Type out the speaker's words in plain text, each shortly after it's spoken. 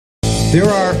There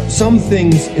are some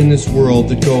things in this world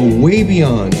that go way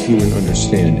beyond human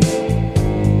understanding.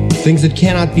 Things that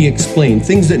cannot be explained.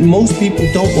 Things that most people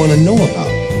don't want to know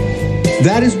about.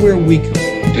 That is where we come.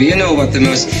 Do you know what the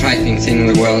most frightening thing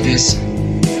in the world is?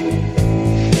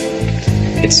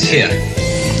 It's fear.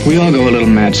 We all go a little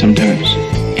mad sometimes.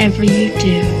 Whatever you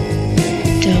do,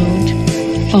 don't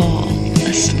fall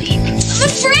asleep. I'm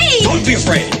afraid! Don't be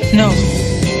afraid! No.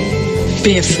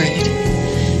 Be afraid.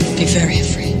 Be very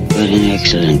afraid. What an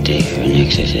excellent day for an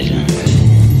exorcism.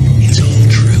 It's all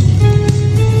true.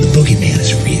 The boogeyman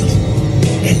is real.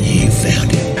 And you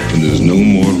found him. And there's no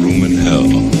more room in hell.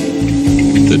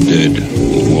 The dead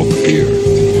will walk here.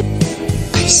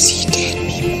 I see dead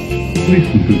people.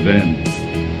 Listen to them.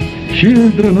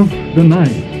 Children of the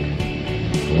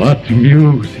night. What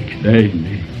music they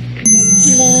make.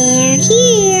 They're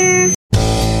here.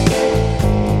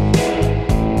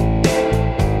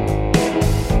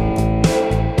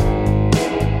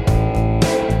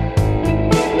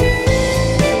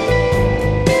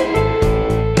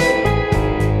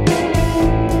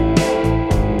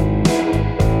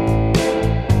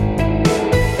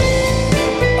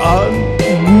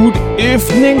 Good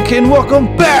evening and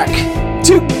welcome back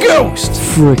to Ghost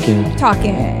Frickin'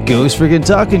 Talking. Ghost Frickin'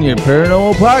 Talking, your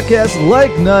paranormal podcast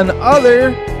like none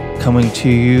other, coming to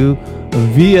you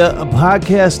via a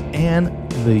podcast and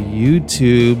the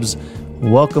YouTubes.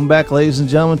 Welcome back, ladies and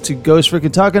gentlemen, to Ghost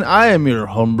Frickin' Talking. I am your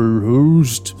humble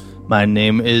host. My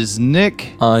name is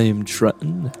Nick. I am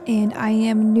Trenton. And I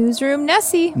am Newsroom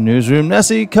Nessie. Newsroom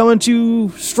Nessie coming to you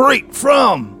straight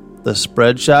from the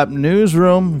Spread Shop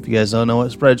Newsroom. If you guys don't know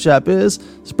what Spread Shop is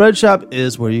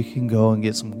where you can go and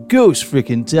get some Ghost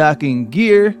Frickin' Talking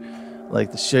gear,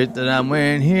 like the shirt that I'm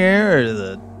wearing here, or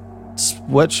the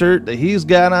sweatshirt that he's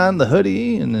got on, the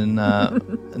hoodie, and then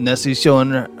Nessie's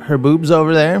showing her boobs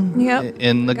over there. Yep.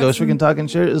 In the Ghost Frickin' Talking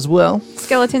shirt as well.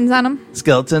 Skeletons on them.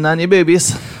 Skeleton on your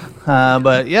boobies.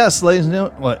 But yes, ladies and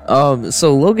gentlemen, what?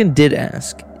 So Logan did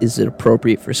ask, is it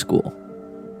appropriate for school?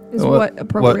 Is what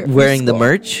appropriate for wearing school? the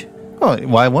merch? Oh,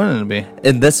 why wouldn't it be?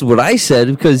 And that's what I said,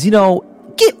 because,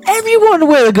 get everyone to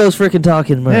wear the Ghost Frickin'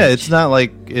 Talking merch. Yeah, it's not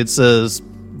like it says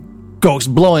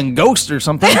Ghost Blowing Ghost or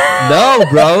something. No,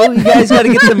 bro. You guys got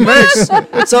to get the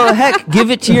merch. So, heck, give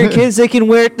it to your kids. They can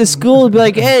wear it to school and be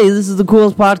like, hey, this is the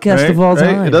coolest podcast of all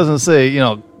time. It doesn't say,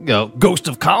 Ghost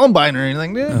of Columbine or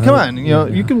anything. Dude, come on.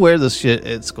 You can wear this shit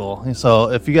at school.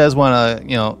 So if you guys want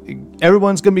to,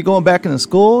 everyone's going to be going back into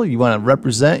school. You want to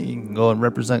represent, you can go and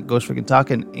represent Ghost Frickin'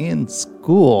 Talking in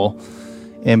school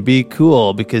and be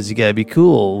cool, because you got to be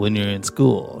cool when you're in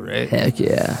school, right? Heck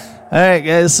yeah. All right,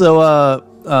 guys. So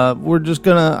we're just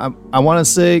going to, I want to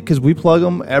say, because we plug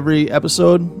them every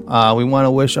episode, we want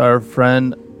to wish our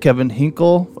friend Kevin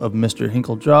Hinkle of Mr.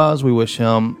 Hinkle Draws, we wish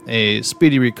him a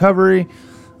speedy recovery.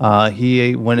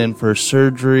 He went in for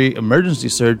emergency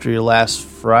surgery last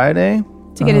Friday.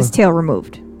 To get his tail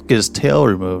removed. Get his tail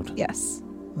removed. Yes.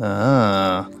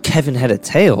 Kevin had a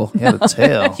tail. He had a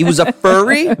tail. He was a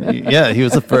furry? Yeah, he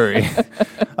was a furry.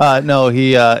 No,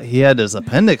 he had his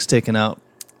appendix taken out.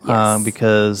 Yes.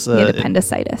 Because he had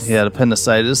appendicitis. He had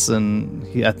appendicitis, and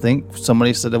I think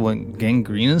somebody said it went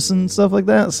gangrenous and stuff like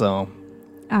that. So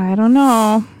I don't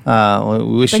know.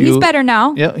 We wish but he's better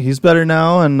now. Yeah, he's better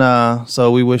now, and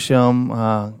so we wish him,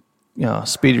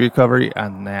 speedy recovery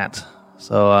on that.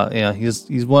 So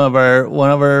he's one of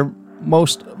our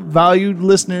most valued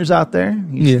listeners out there.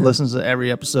 He listens to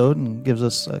every episode and gives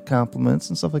us compliments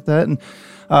and stuff like that. And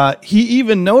he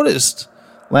even noticed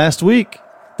last week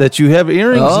that you have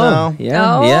earrings now.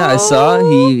 Yeah, I saw.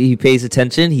 He pays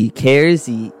attention. He cares.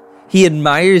 He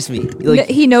admires me.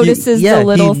 He notices the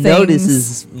little things. He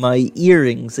notices my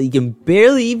earrings. So you can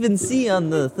barely even see on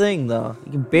the thing, though.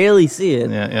 You can barely see it.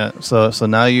 Yeah. So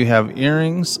now you have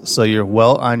earrings. So you're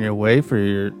well on your way for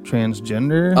your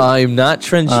transgender. I'm not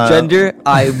transgender.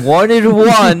 I wanted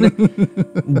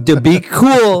one to be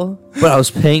cool, but I was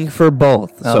paying for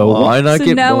both. So why not get both?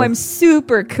 So now I'm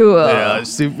super cool. Yeah,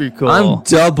 super cool. I'm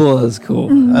double as cool.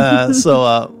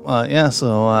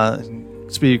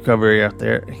 Speedy recovery out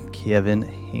there, Kevin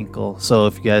Hinkle. So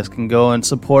if you guys can go and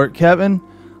support Kevin,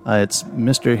 it's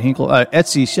Mr. Hinkle,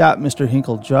 Etsy shop, Mr.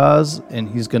 Hinkle Draws, and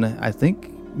he's gonna, I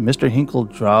think,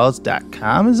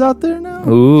 MrHinkleDraws.com is out there now.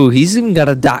 Ooh, he's even got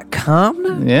a .com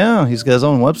now? Yeah, he's got his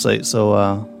own website,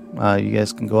 so you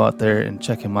guys can go out there and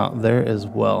check him out there as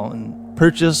well, and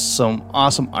purchase some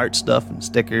awesome art stuff and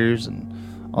stickers and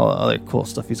all the other cool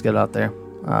stuff he's got out there.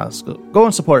 So go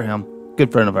and support him.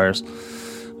 Good friend of ours.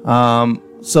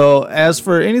 So as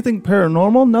for anything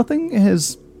paranormal, nothing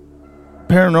has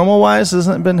paranormal wise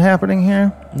hasn't been happening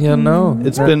here. Yeah, no.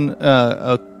 It's been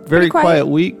a very quiet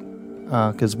week.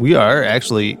 because we are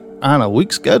actually on a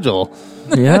week schedule.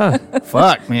 Yeah.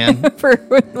 Fuck, man. For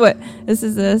what? This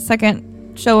is the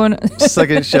second show.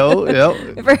 Second show, yep.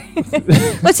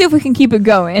 Let's see if we can keep it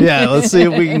going. Yeah, let's see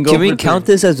if we can go. Can we count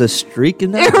this as a streak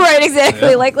in that? Right, exactly.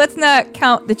 Yeah. Like, let's not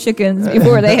count the chickens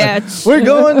before they hatch. We're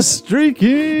going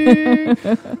streaky.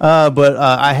 But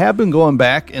I have been going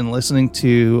back and listening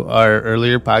to our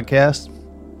earlier podcast.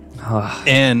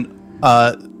 And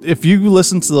if you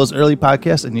listen to those early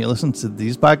podcasts and you listen to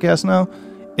these podcasts now,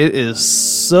 it is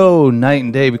so night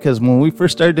and day, because when we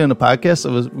first started doing the podcast,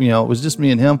 it was just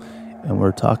me and him, and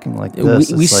we're talking like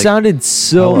this. We sounded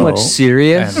so much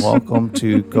serious. And welcome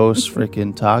to Ghost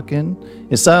Freaking Talking.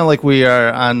 It sounded like we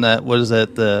are on that. What is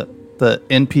that? The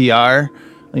NPR.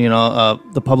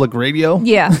 The public radio.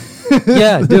 Yeah.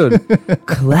 Yeah, dude.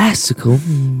 Classical.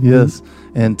 Yes.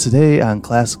 And today on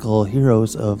Classical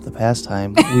Heroes of the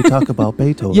Pastime, we talk about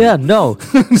Beethoven. Yeah, no.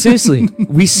 Seriously.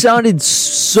 We sounded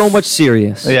so much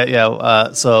serious.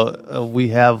 Yeah. So we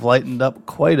have lightened up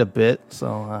quite a bit.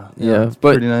 So, it's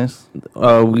but pretty nice.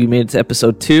 We made it to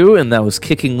episode 2, and that was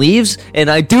Kicking Leaves. And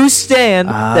I do stand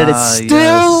that it's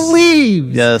still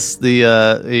leaves. Yes.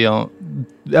 The,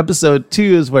 episode 2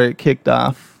 is where it kicked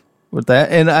off with that.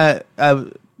 And I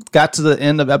got to the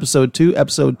end of episode 2.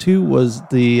 Episode 2 was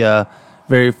the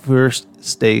very first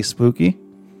Stay Spooky,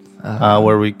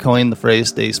 where we coined the phrase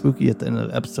Stay Spooky at the end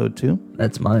of episode 2.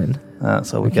 That's mine.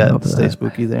 So we got Stay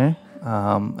Spooky there.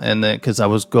 And then, because I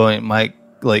was going, my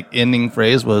ending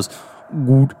phrase was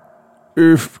Good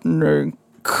evening.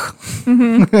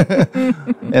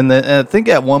 And then I think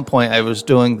at one point I was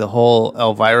doing the whole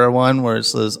Elvira one where it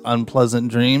says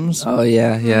Unpleasant Dreams. Oh,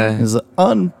 yeah. It's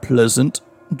Unpleasant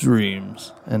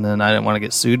Dreams. And then I didn't want to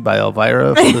get sued by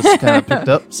Elvira if this kind of picked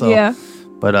up. So, yeah.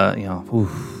 But,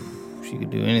 she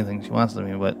could do anything she wants to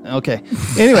me. But, okay.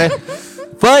 Anyway.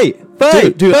 Fight!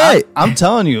 Dude, I'm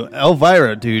telling you,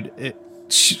 Elvira, dude,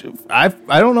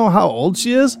 I don't know how old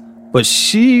she is, but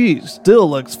she still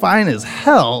looks fine as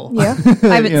hell. Yeah.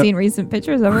 I haven't seen recent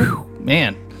pictures of her.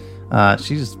 Man.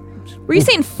 She's... Were you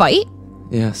saying fight?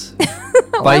 Yes.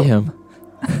 Fight him.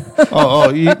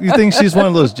 You think she's one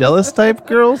of those jealous type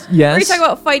girls? Yes. Are you talking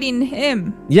about fighting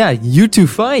him? Yeah, you two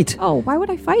fight. Oh, why would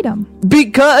I fight him?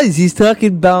 Because he's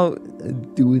talking about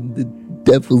doing the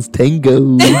devil's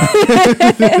tango with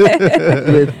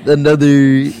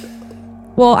another...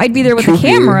 Well, I'd be there with the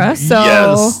camera, so...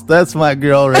 Yes, that's my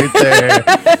girl right there.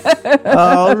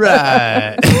 All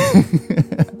right.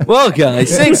 Well,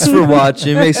 guys, thanks for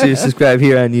watching. Make sure you subscribe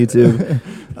here on YouTube.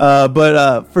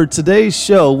 But for today's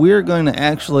show, we're going to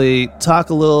actually talk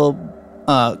a little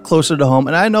closer to home.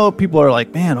 And I know people are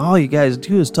like, man, all you guys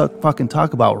do is talk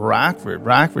about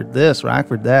Rockford this,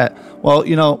 Rockford that. Well,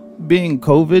 being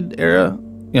COVID era,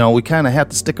 we kind of have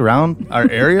to stick around our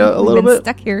area a little bit.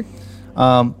 Stuck here.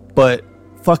 But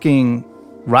fucking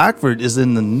Rockford is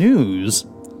in the news.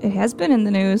 It has been in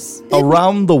the news.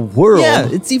 Around the world. Yeah,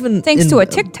 it's even thanks to a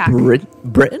TikTok. Britain,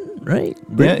 right?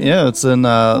 Britain. Yeah, it's in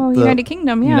the United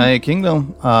Kingdom, yeah. United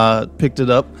Kingdom picked it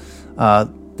up.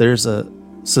 There's a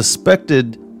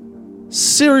suspected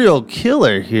serial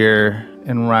killer here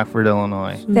in Rockford,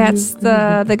 Illinois. That's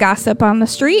the gossip on the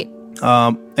street.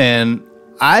 And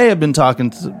I have been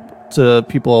talking to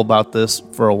people about this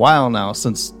for a while now,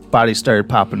 since bodies started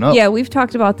popping up. Yeah, we've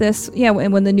talked about this. Yeah,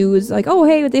 when the news like, oh,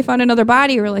 hey, they found another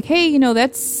body. We're like, hey,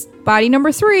 that's body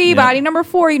number 3, body number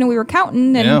 4. We were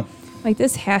counting, and like,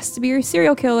 this has to be your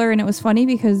serial killer. And it was funny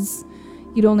because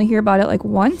you'd only hear about it like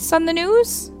once on the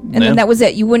news, and then that was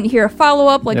it. You wouldn't hear a follow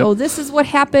up like, oh, this is what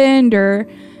happened, or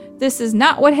this is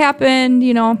not what happened.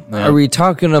 Are we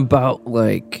talking about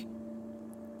like?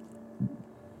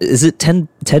 Is it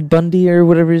Ted Bundy or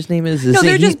whatever his name is? No,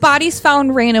 they're just bodies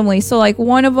found randomly. So, like,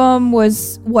 one of them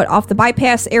was, off the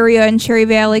bypass area in Cherry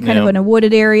Valley, kind of in a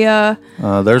wooded area.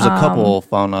 There's a couple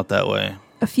found out that way.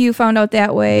 A few found out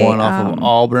that way. One off of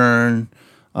Auburn.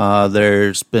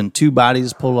 There's been 2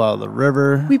 bodies pulled out of the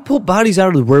river. We pull bodies out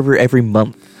of the river every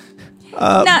month.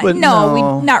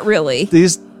 Not really.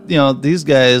 These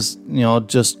guys,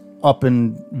 just up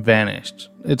and vanished.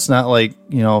 It's not like,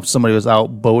 somebody was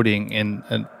out boating in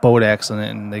a boat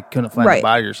accident and they couldn't find a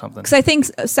body or something. Because I think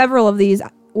several of these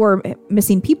were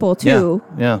missing people too.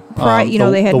 Yeah.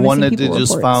 They had the one that they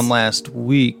just reports. Found last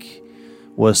week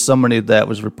was somebody that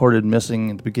was reported missing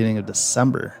at the beginning of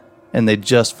December, and they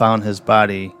just found his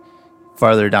body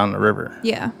farther down the river.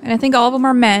 Yeah, and I think all of them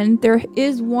are men. There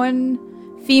is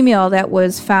one female that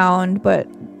was found, but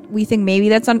we think maybe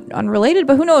that's unrelated.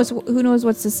 But who knows? Who knows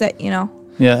what's to say?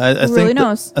 Yeah, I think really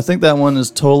knows. I think that one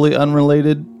is totally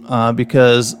unrelated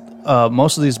because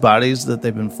most of these bodies that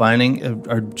they've been finding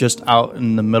are just out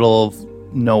in the middle of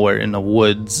nowhere in the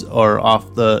woods or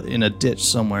in a ditch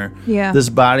somewhere. Yeah. This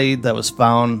body that was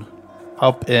found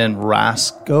up in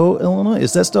Roscoe, Illinois.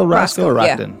 Is that still Roscoe or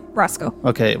Rockton? Yeah, Roscoe.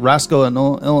 Okay, Roscoe,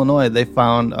 Illinois. They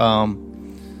found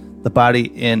the body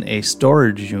in a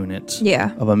storage unit.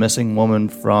 Yeah. Of a missing woman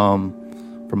from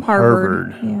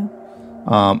Harvard. Yeah.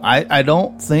 I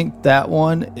don't think that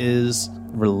one is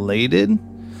related,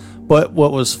 but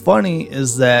what was funny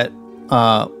is that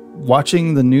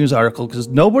watching the news article, because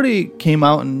nobody came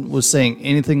out and was saying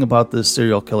anything about this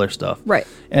serial killer stuff. Right.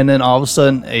 And then all of a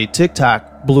sudden a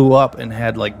TikTok blew up and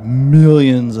had like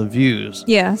millions of views.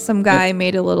 Yeah, some guy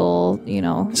made a little,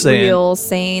 reel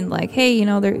saying like, hey,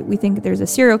 we think there's a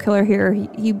serial killer here.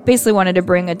 He basically wanted to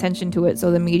bring attention to it so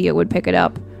the media would pick it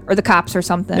up, or the cops or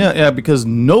something. Yeah, because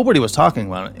nobody was talking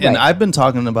about it. And Right. I've been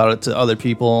talking about it to other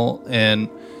people, and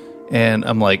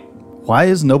I'm like, why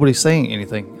is nobody saying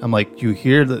anything? I'm like, you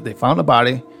hear that they found a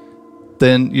body,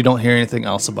 then you don't hear anything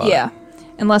else about it. Yeah,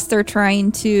 unless they're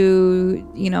trying to,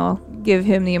 give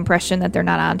him the impression that they're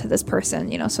not onto this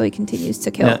person, so he continues to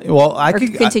kill. Yeah, well, I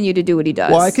could continue to do what he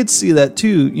does. Well, I could see that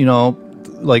too,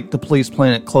 like the police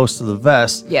playing it close to the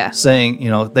vest, Yeah. saying,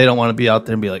 they don't want to be out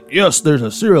there and be like, yes, there's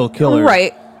a serial killer.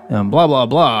 Right. And blah, blah,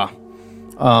 blah.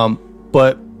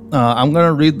 But I'm going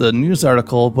to read the news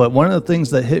article, but one of the things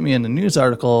that hit me in the news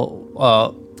article,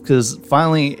 because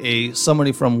finally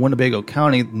somebody from Winnebago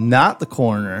County, not the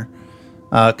coroner,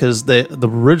 because the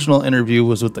original interview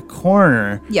was with the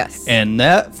coroner. Yes. And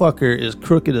that fucker is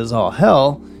crooked as all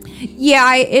hell.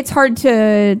 Yeah, it's hard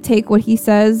to take what he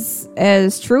says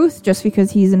as truth just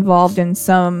because he's involved in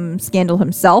some scandal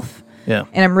himself. Yeah.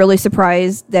 And I'm really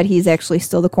surprised that he's actually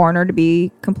still the coroner, to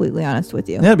be completely honest with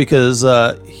you. Yeah, because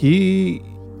he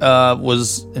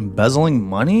was embezzling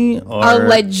money, or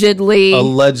allegedly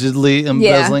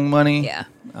embezzling money. Yeah.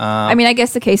 I mean, I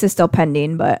guess the case is still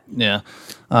pending, but yeah.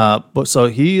 But so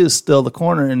he is still the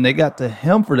coroner, and they got to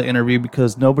him for the interview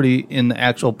because nobody in the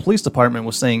actual police department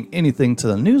was saying anything to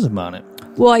the news about it.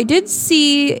 Well, I did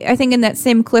see, I think in that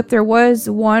same clip, there was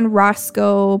one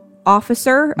Roscoe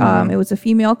officer. It was a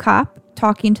female cop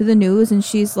talking to the news, and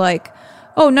she's like,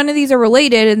 oh, none of these are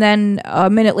related. And then a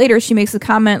minute later, she makes a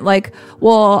comment like,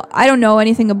 well, I don't know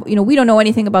anything, we don't know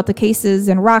anything about the cases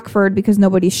in Rockford because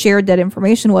nobody shared that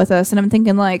information with us. And I'm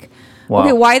thinking like, wow.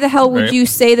 Okay, why the hell would Right. you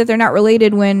say that they're not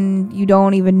related when you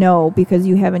don't even know because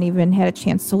you haven't even had a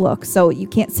chance to look? So you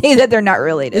can't say that they're not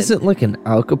related. Is it like an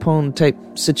Al Capone type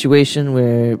situation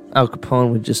where Al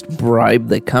Capone would just bribe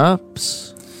the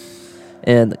cops?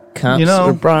 And the cops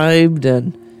were bribed,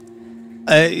 and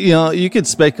you could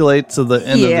speculate to the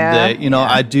end of the day.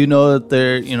 I do know that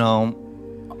there,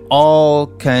 all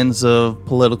kinds of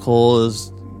political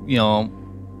is,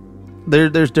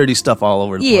 there's dirty stuff all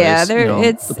over the place. Yeah,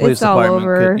 the police it's all department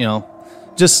over. could,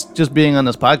 just being on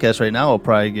this podcast right now will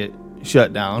probably get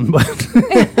shut down. But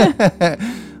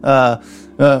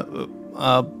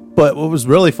but what was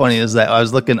really funny is that I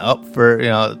was looking up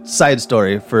for side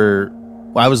story for.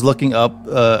 I was looking up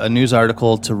a news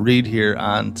article to read here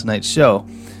on tonight's show,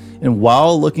 and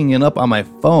while looking it up on my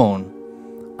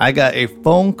phone, I got a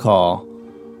phone call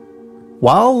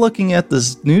while looking at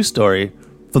this news story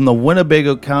from the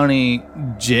Winnebago County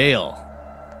Jail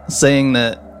saying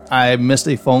that I missed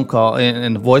a phone call,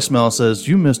 and the voicemail says,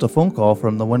 you missed a phone call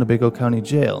from the Winnebago County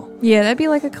Jail. Yeah, that'd be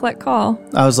like a collect call.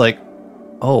 I was like,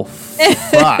 oh,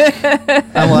 fuck.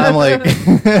 I'm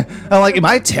like, am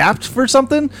I tapped for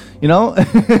something?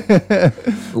 I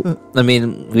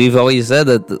mean, we've always said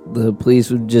that the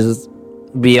police would just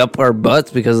be up our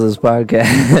butts because of this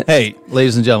podcast. Hey,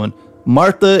 ladies and gentlemen,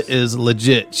 Martha is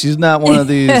legit. She's not one of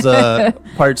these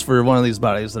parts for one of these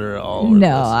bodies that are all over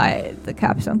the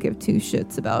cops don't give two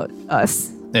shits about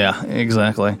us. Yeah,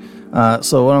 exactly.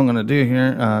 So what I'm going to do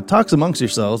here, talk amongst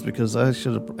yourselves, because I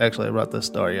should have actually brought this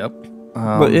story up.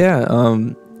 But yeah,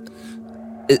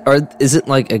 is it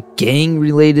like a gang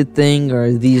related thing, or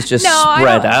are these just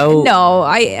spread out? No,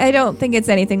 I don't think it's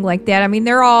anything like that. I mean,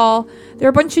 they're a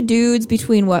bunch of dudes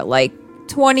between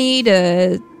 20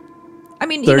 to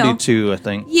 32, I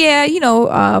think. Yeah,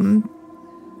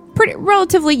 pretty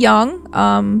relatively young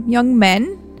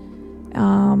men.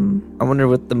 I wonder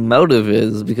what the motive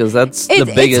is, because that's the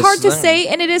biggest. It's hard to thing. say,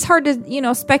 and it is hard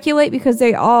to speculate because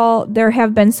there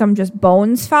have been some just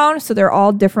bones found, so they're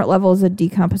all different levels of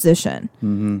decomposition.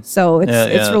 Mm-hmm. So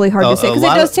it's really hard to say because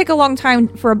it does take a long time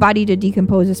for a body to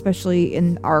decompose, especially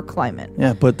in our climate.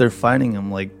 Yeah, but they're finding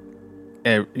them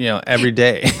every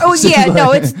day. Oh yeah,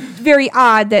 no, it's very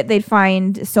odd that they'd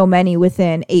find so many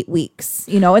within 8 weeks.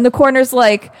 And the coroner's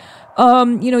like,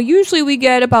 usually we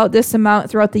get about this amount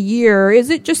throughout the year. Is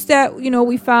it just that,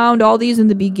 we found all these in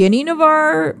the beginning of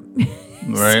our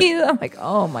Right. see them, I'm like,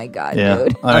 oh my God, Yeah.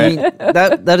 dude. I mean,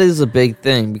 that is a big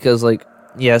thing because, like,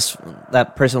 yes,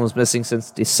 that person was missing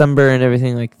since December and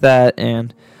everything like that,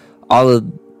 and all the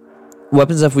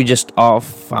weapons, if we just all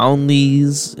found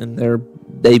these and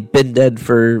they've been dead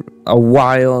for a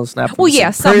while. It's not well,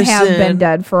 yeah, some have been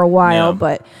dead for a while,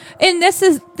 but and this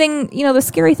is thing, the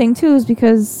scary thing too is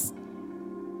because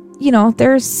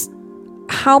there's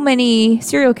how many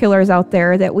serial killers out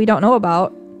there that we don't know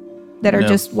about that are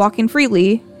just walking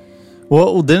freely.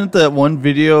 Well, didn't that one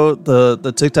video,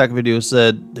 the TikTok video,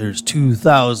 said there's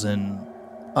 2,000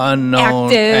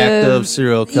 unknown active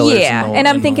serial killers? Yeah, and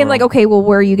I'm thinking like, okay, well,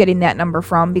 where are you getting that number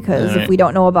from? Because if we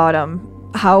don't know about them,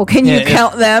 how can you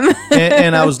count them?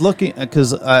 and I was looking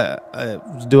because I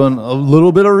was doing a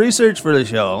little bit of research for the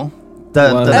show.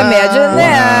 Imagine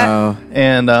that.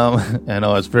 And I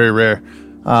know it's very rare.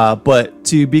 But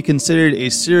to be considered a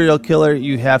serial killer,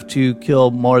 you have to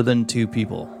kill more than 2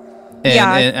 people.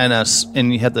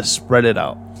 And you have to spread it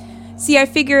out. See, I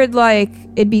figured like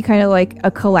it'd be kind of like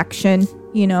a collection.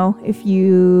 If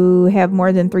you have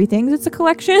more than 3 things, it's a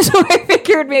collection. So I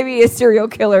figured maybe a serial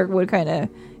killer would kind of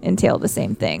entail the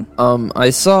same thing.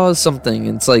 I saw something.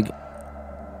 It's like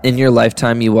in your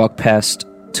lifetime, you walk past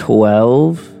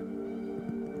 12.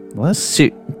 What?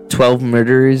 12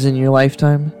 murderers in your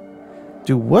lifetime.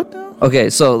 Do what now? Okay,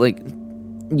 so like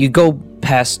you go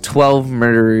past 12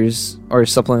 murderers or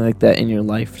something like that in your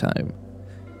lifetime.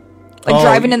 Like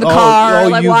driving in the car,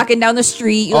 like walking down the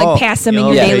street, you like pass them in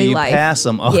your daily life. You pass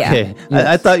them. Okay,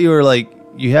 I thought you were like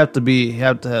you have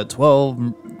to have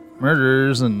 12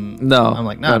 murders, and no, I'm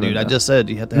like, no, dude. I just said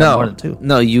you have to have more than 2.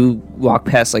 No, you walk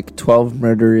past like 12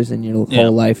 murders in your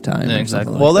whole lifetime. Yeah,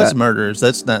 exactly. Well, that's murderers.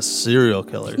 That's not serial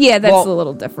killers. Yeah, that's a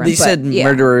little different. They said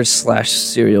murderers /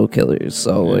 serial killers.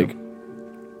 So like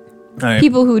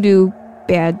people who do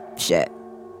bad shit.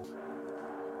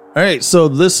 All right, so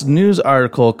this news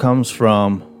article comes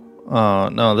from,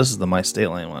 no, this is the My State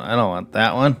Line one. I don't want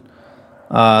that one.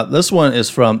 This one is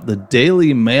from the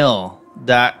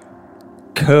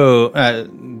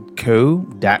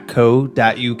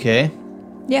dailymail.co.uk.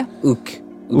 Yeah. Ook.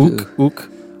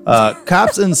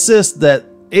 Cops insist that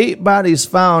 8 bodies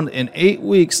found in 8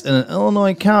 weeks in an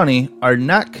Illinois county are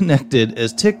not connected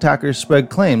as TikTokers spread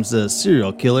claims that a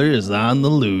serial killer is on the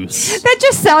loose. That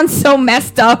just sounds so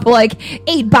messed up, like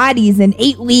 8 bodies in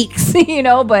 8 weeks,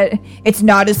 but it's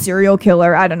not a serial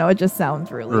killer. I don't know. It just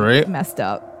sounds really messed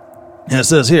up. And it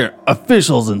says here,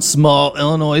 officials in small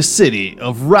Illinois city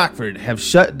of Rockford have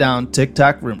shut down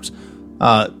TikTok rooms.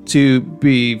 To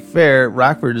be fair,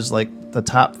 Rockford is like the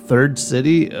top 3rd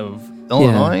city of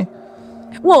Illinois. Yeah.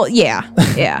 Well, yeah.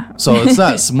 So it's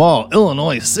not small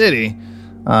Illinois city.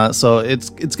 So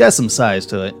it's got some size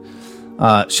to it.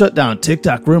 Shut down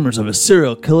TikTok rumors of a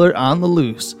serial killer on the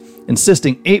loose,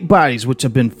 insisting 8 bodies which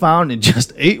have been found in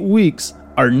just 8 weeks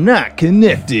are not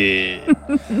connected.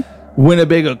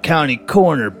 Winnebago County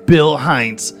Coroner Bill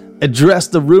Heinz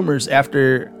addressed the rumors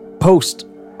after posts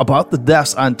about the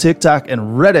deaths on TikTok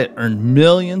and Reddit earned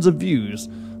millions of views,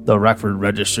 the Rockford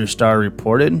Register-Star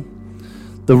reported.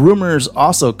 The rumors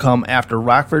also come after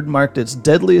Rockford marked its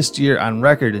deadliest year on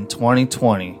record in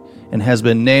 2020 and has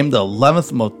been named the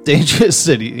 11th most dangerous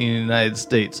city in the United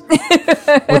States,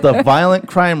 with a violent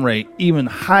crime rate even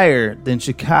higher than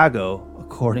Chicago,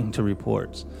 according to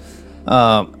reports.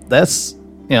 That's,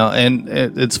 and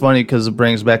it's funny because it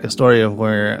brings back a story of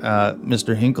where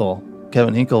Mr. Hinkle,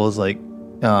 Kevin Hinkle, was like,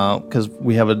 because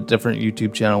we have a different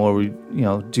YouTube channel where we,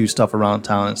 do stuff around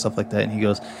town and stuff like that. And he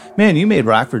goes, "Man, you made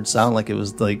Rockford sound like it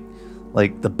was like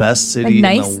the best city in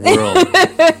the world."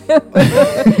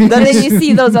 Then you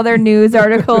see those other news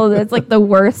articles. It's like the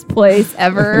worst place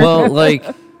ever. Well, like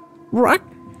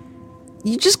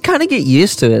you just kind of get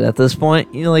used to it at this point.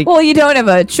 Well, you don't have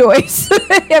a choice.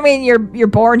 I mean, you're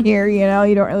born here. You don't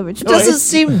really have a choice. It doesn't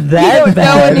seem that you don't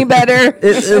bad. know any better.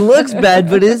 It looks bad,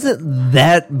 but isn't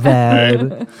that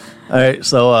bad? All right,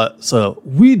 so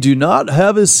we do not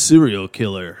have a serial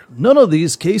killer. None of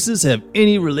these cases have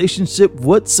any relationship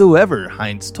whatsoever,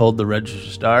 Heinz told the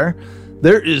Register-Star.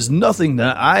 There is nothing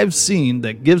that I've seen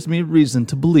that gives me reason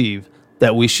to believe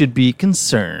that we should be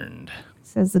concerned.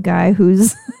 Says the guy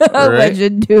who's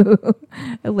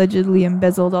allegedly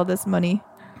embezzled all this money.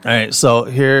 All right, so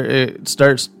here it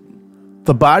starts.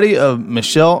 The body of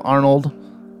Michelle Arnold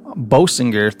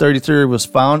Bosinger, 33, was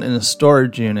found in a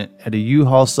storage unit at a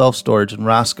U-Haul self-storage in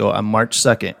Roscoe on March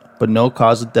 2nd, but no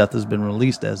cause of death has been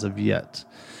released as of yet.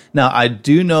 Now, I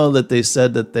do know that they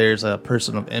said that there's a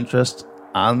person of interest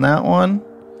on that one.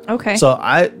 Okay. So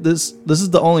this is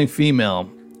the only female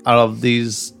out of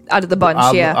these Out of the bunch,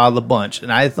 out of the bunch.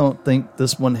 And I don't think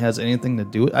this one has anything to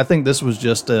do with it. I think this was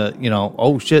just a,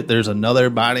 oh shit, there's another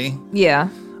body. Yeah.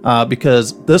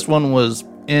 Because this one was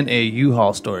in a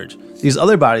U-Haul storage. These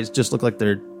other bodies just look like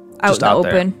they're just out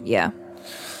open. There. Yeah.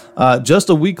 Just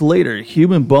a week later,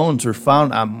 human bones were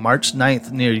found on March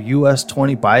 9th near US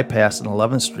 20 bypass on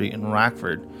 11th Street in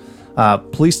Rockford.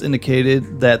 Police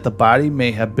indicated that the body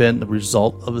may have been the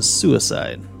result of a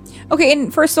suicide. Okay,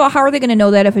 and first of all, how are they going to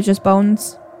know that if it's just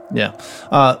bones? Yeah.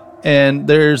 And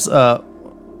there's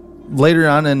later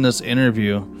on in this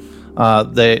interview,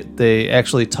 they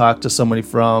actually talked to somebody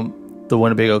from the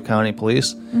Winnebago County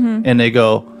Police, and they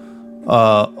go,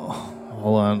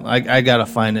 hold on, I got to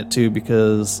find it too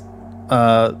because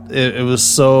it was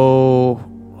so,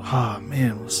 oh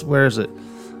man, where is it?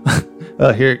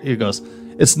 Here it goes.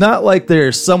 It's not like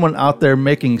there's someone out there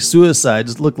making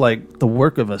suicides look like the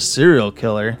work of a serial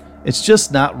killer. It's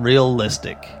just not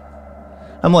realistic.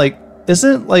 I'm like,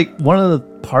 isn't like one of the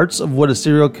parts of what a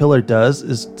serial killer does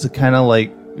is to kind of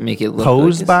like make it look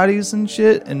pose like bodies and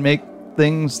shit and make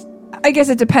things. I guess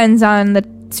it depends on the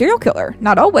serial killer.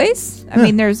 Not always. I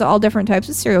mean, there's all different types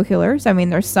of serial killers. I mean,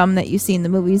 there's some that you see in the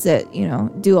movies that,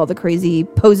 do all the crazy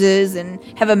poses and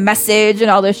have a message and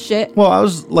all this shit. Well, I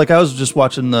was just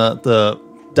watching the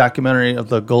documentary of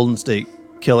the Golden State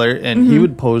Killer, and he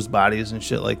would pose bodies and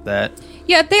shit like that.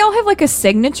 Yeah, they all have like a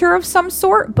signature of some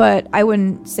sort, but I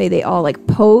wouldn't say they all like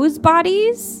pose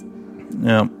bodies.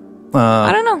 Yeah.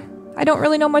 I don't know. I don't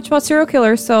really know much about serial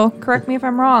killers, so correct me if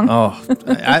I'm wrong. Oh,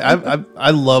 I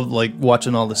love like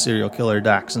watching all the serial killer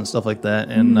docs and stuff like that,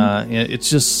 and it's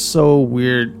just so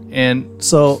weird. And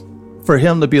so for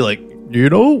him to be like,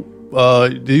 no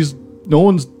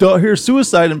one's out here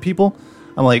suiciding people,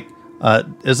 I'm like,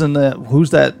 who's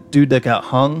that dude that got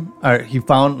hung? Or he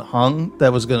found hung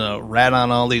that was gonna rat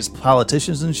on all these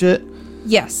politicians and shit?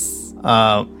 Yes.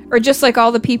 Or just like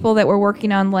all the people that were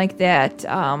working on like that,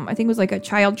 I think it was like a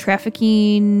child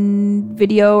trafficking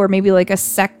video or maybe like a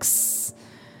sex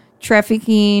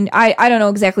trafficking. I don't know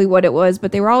exactly what it was,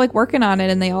 but they were all like working on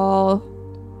it and they all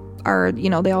are,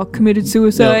 they all committed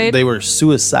suicide. No, they were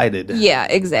suicided. Yeah,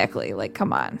 exactly. Like,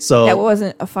 come on. So that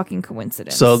wasn't a fucking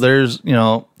coincidence. So there's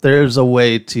a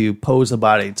way to pose a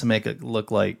body to make it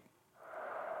look like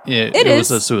it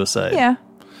was a suicide. Yeah,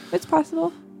 it's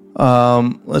possible.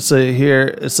 Let's see here.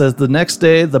 It says the next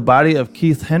day, the body of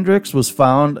Keith Hendricks was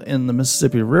found in the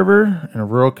Mississippi River in a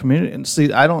rural community. And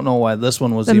see, I don't know why this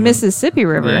one was the Mississippi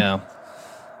River. Yeah.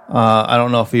 I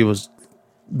don't know if he was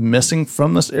missing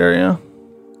from this area.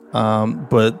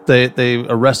 But they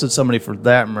arrested somebody for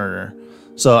that murder.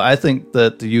 So I think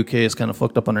that the UK is kind of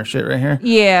fucked up on their shit right here.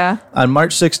 Yeah. On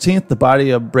March 16th, the body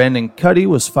of Brandon Cuddy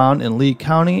was found in Lee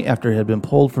County after it had been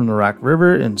pulled from the Rock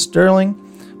River in Sterling,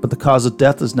 but the cause of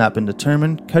death has not been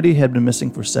determined. Cuddy had been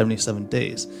missing for 77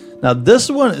 days. Now, this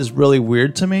one is really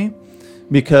weird to me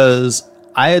because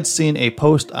I had seen a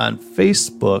post on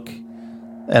Facebook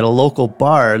at a local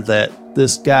bar that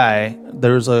this guy,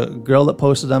 there was a girl that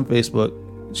posted on Facebook.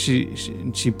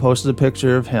 She posted a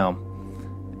picture of him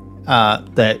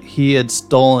that he had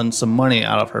stolen some money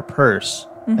out of her purse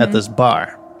at this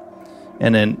bar.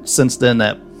 And then since then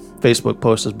that Facebook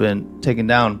post has been taken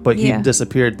down, but he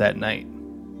disappeared that night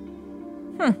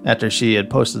after she had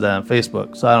posted that on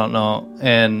Facebook. So I don't know.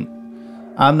 And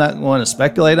I'm not going to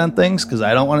speculate on things because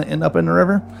I don't want to end up in the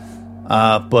river.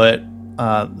 But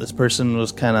this person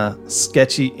was kind of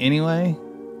sketchy anyway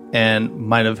and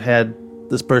might have had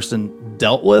this person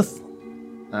dealt with.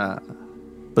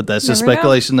 But that's just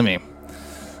speculation to me.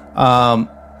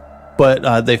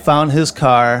 But they found his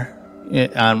car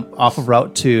off of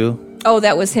Route 2. Oh,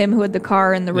 that was him who had the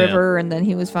car in the river, and then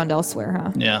he was found elsewhere,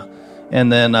 huh? Yeah. And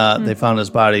then they found his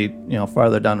body,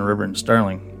 farther down the river in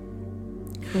Sterling.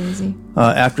 Crazy.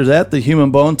 After that, the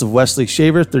human bones of Wesley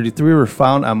Shaver, 33, were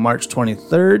found on March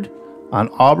 23rd on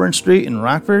Auburn Street in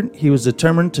Rockford. He was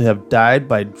determined to have died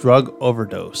by drug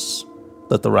overdose,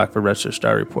 that the Rockford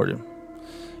Register-Star reported.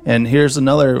 And here's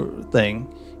another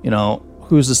thing,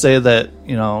 who's to say that,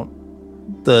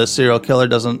 the serial killer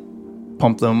doesn't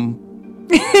pump them?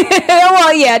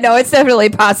 Well, yeah, no, it's definitely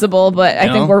possible, but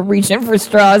I think we're reaching for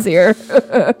straws here.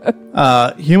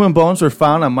 Human bones were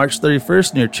found on March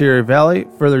 31st near Cherry Valley.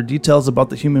 Further details about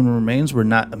the human remains were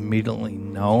not immediately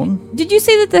known. Did you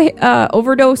say that the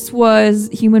overdose was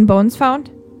human bones found?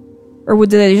 Or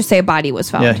did they just say a body was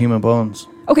found? Yeah, human bones.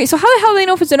 Okay, so how the hell do they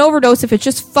know if it's an overdose if it's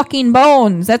just fucking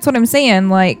bones? That's what I'm saying.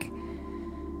 Like,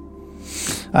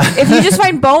 if you just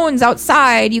find bones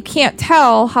outside, you can't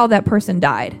tell how that person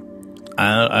died.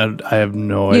 I have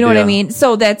no idea. You know what I mean?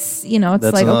 So that's, it's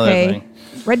That's like, another okay,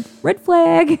 thing. red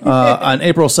flag. On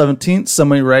April 17th,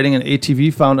 somebody riding an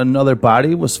ATV found another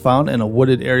body was found in a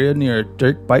wooded area near a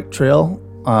dirt bike trail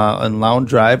on Lowndes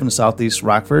Drive in southeast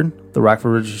Rockford. The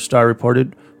Rockford Register-Star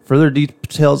reported further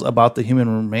details about the human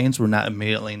remains were not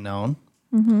immediately known.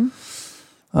 Mm-hmm.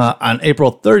 On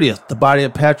April 30th, the body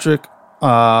of Patrick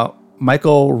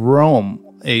Michael Rome,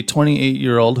 a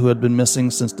 28-year-old who had been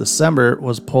missing since December,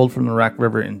 was pulled from the Rock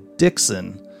River in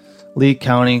Dixon. Lee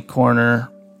County Coroner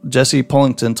Jesse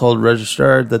Pullington told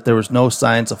Registrar that there was no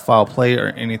signs of foul play or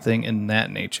anything in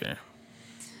that nature.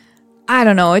 I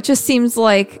don't know. It just seems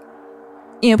like,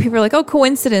 people are like, oh,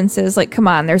 coincidences. Like, come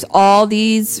on. There's all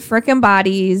these frickin'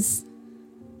 bodies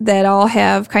that all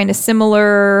have kind of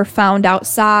similar found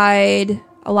outside,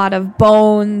 a lot of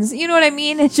bones. You know what I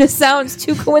mean? It just sounds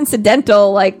too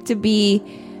coincidental, like to be,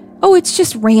 oh, it's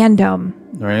just random.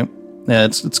 Right. Yeah,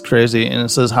 it's crazy. And it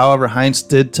says, however, Heinz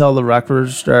did tell the Rock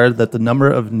Registrar that the number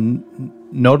of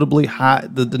notably high,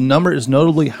 the number is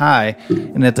notably high,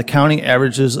 and that the county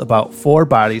averages about 4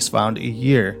 bodies found a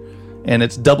year, and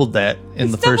it's doubled that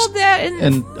in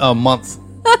in a month.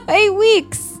 8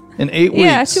 weeks. In 8 weeks.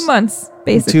 Yeah, 2 months,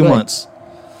 basically. 2 months.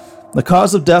 The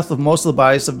cause of death of most of the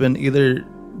bodies have been either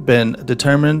been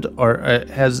determined or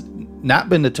has not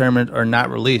been determined or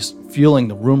not released, fueling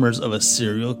the rumors of a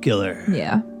serial killer.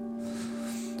 Yeah.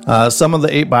 Some of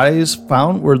the 8 bodies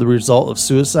found were the result of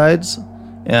suicides,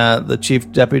 the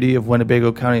chief deputy of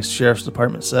Winnebago County Sheriff's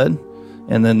Department said.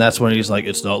 And then that's when he's like,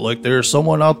 it's not like there's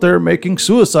someone out there making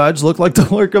suicides look like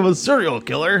the work of a serial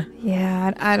killer.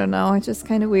 Yeah, I don't know. It's just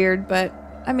kind of weird, but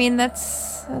I mean,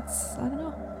 that's I don't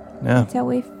know. Yeah. Until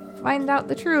we find out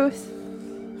the truth.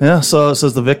 Yeah, so it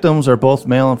says the victims are both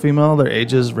male and female. Their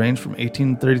ages range from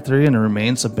 18 to 33, and the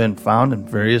remains have been found in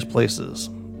various places.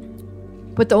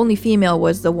 But the only female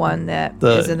was the one that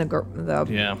is in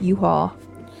the U-Haul.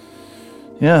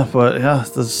 Yeah, but yeah,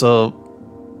 so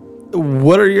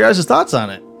what are your guys' thoughts on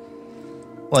it?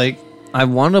 Like, I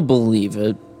want to believe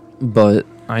it, but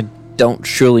I don't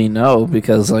truly know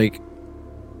because, like,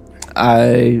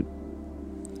 I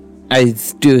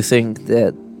do think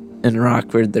that in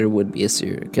Rockford there would be a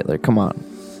serial killer. Come on.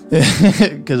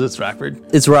 Because it's Rockford?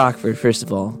 It's Rockford, first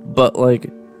of all. But, like,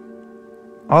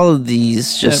 all of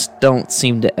these just don't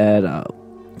seem to add up.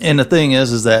 And the thing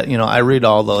is that, I read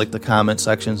all the comment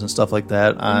sections and stuff like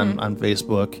that on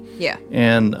Facebook. Yeah.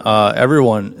 And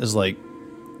everyone is like,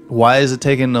 why is it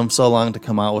taking them so long to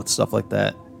come out with stuff like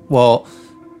that? Well,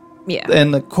 yeah.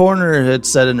 And the coroner had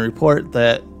said in the report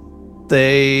that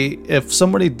if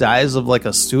somebody dies of like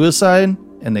a suicide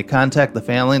and they contact the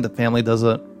family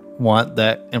doesn't want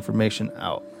that information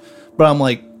out. But I'm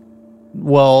like,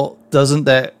 well, doesn't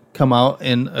that come out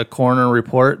in a coroner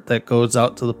report that goes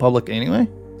out to the public anyway?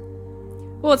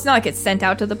 Well, it's not like it's sent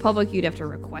out to the public. You'd have to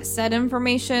request that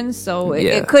information, so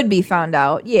it could be found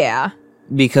out. Yeah.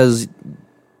 Because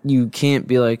you can't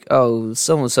be like, oh,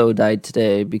 so-and-so died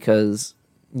today, because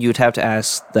you'd have to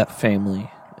ask that family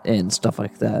and stuff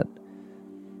like that.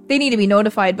 They need to be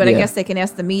notified, but I guess they can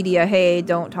ask the media, hey,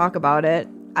 don't talk about it.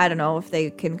 I don't know if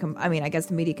they can I guess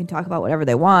the media can talk about whatever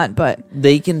they want, but...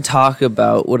 They can talk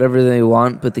about whatever they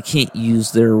want, but they can't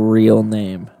use their real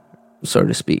name, so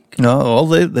to speak. No, well,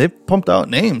 they've pumped out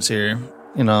names here,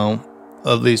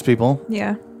 of these people.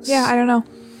 Yeah. Yeah, I don't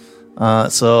know.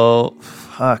 So,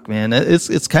 fuck, man.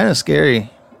 It's kind of scary,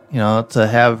 to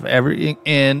have every...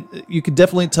 And you could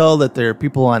definitely tell that there are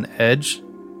people on edge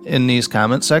in these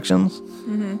comment sections.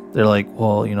 Mm-hmm. They're like,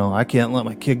 well, I can't let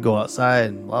my kid go outside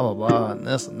and blah, blah, blah, and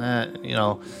this and that,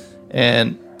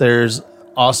 And there's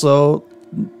also,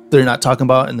 they're not talking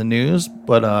about in the news,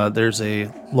 but there's a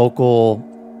local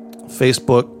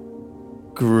Facebook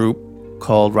group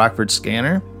called Rockford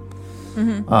Scanner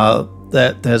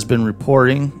that has been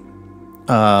reporting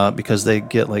because they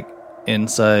get like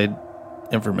inside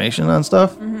information on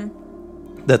stuff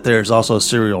that there's also a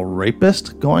serial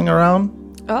rapist going around.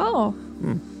 Oh.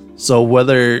 So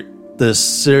whether this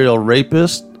serial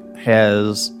rapist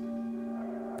has,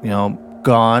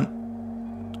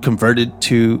 converted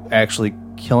to actually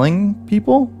killing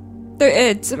people,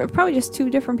 it's probably just 2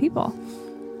 different people.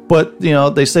 But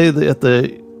they say that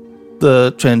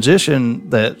the transition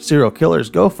that serial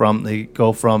killers go from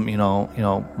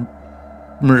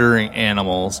murdering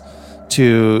animals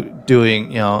to doing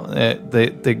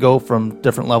they go from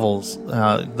different levels.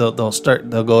 They'll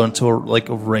go into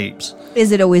rapes.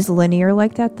 Is it always linear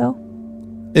like that though?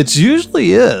 It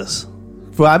usually is.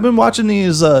 Well, I've been watching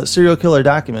these serial killer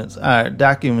documentaries.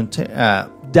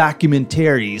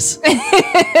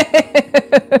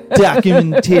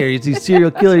 These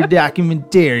serial killer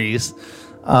documentaries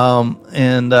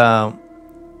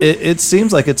It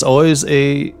seems like it's always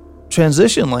a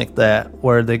transition like that,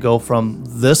 where they go from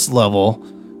this level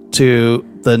to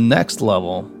the next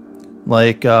level.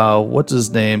 Like, what's his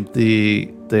name?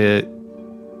 The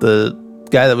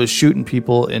guy that was shooting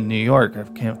people in New York. I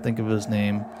can't think of his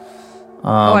name.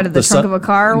 Out of the trunk of a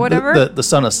car or whatever? The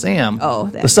Son of Sam. Oh,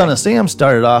 the Son of Sam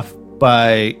started off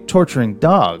by torturing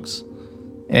dogs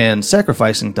and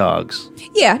sacrificing dogs.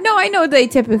 Yeah, no, I know they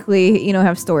typically,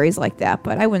 have stories like that,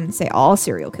 but I wouldn't say all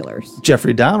serial killers.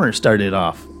 Jeffrey Dahmer started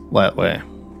off that way.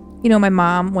 My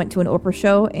mom went to an Oprah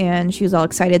show, and she was all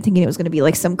excited thinking it was going to be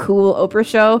like some cool Oprah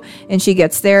show, and she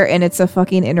gets there, and it's a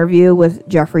fucking interview with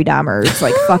Jeffrey Dahmer's,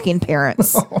 like, fucking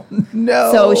parents. Oh,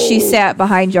 no. So she sat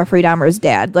behind Jeffrey Dahmer's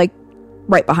dad, like,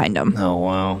 right behind him. Oh,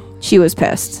 wow. She was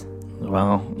pissed.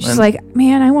 Wow. She's like,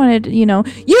 man, I wanted, you get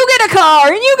a car,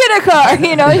 and you get a car,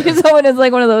 So it is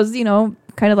like one of those,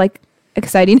 kind of like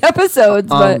exciting episodes,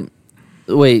 but...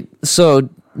 Wait, so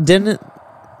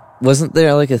wasn't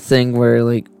there like a thing where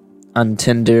like on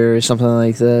Tinder or something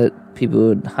like that, people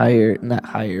would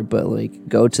but like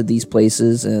go to these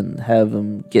places and have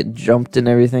them get jumped and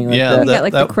everything like that? We got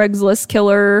like the Craigslist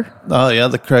killer. Oh, yeah,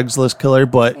 the Craigslist killer.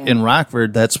 But in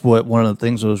Rockford, that's what one of the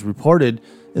things that was reported,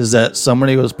 is that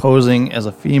somebody was posing as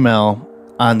a female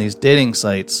on these dating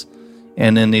sites,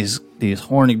 and then these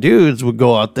horny dudes would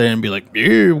go out there and be like,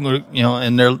 yeah,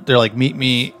 and they're like, meet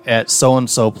me at so and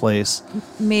so place.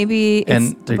 Maybe it's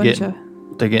and they're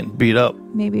getting beat up.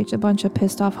 Maybe it's a bunch of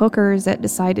pissed off hookers that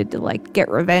decided to like get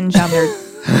revenge on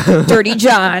their dirty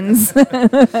johns.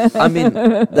 I mean,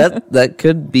 that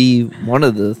could be one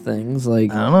of the things.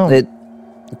 Like, I don't know. It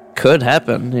could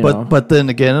happen, but then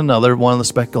again, another one of the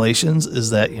speculations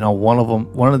is that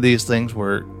one of these things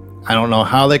were, I don't know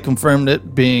how they confirmed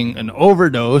it being an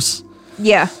overdose.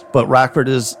 Yeah. But Rockford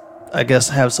is, I guess,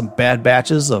 have some bad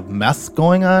batches of meth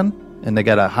going on, and they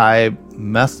got a high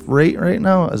meth rate right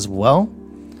now as well.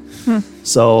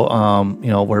 So,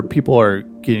 where people are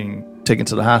getting taken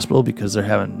to the hospital because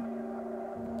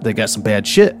they got some bad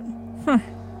shit.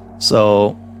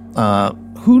 So,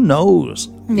 who knows?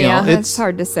 Yeah, it's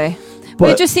hard to say.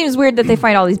 But it just seems weird that they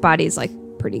find all these bodies like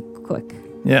pretty quick.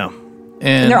 Yeah.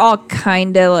 And they're all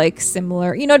kind of like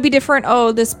similar. It'd be different.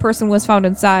 Oh, this person was found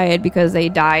inside because they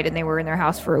died and they were in their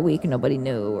house for a week and nobody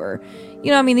knew. Or,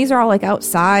 these are all like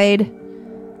outside,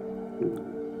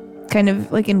 kind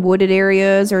of like in wooded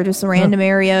areas or just random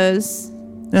areas.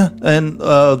 Yeah. And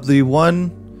the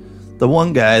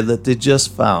one guy that they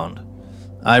just found,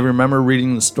 I remember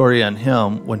reading the story on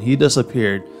him. When he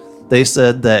disappeared, they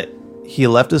said that he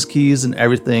left his keys and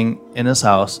everything in his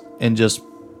house and he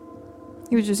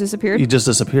was just disappeared? He just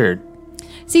disappeared.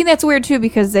 See, that's weird, too,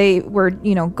 because they were,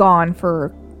 gone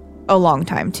for a long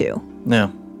time, too.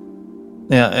 Yeah.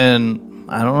 Yeah, and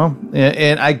I don't know.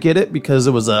 And I get it because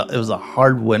it was a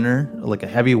hard winter, like a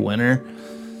heavy winter.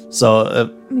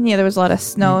 So... there was a lot of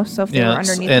snow, so if they were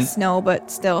underneath the snow,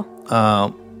 but still.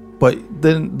 But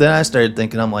then I started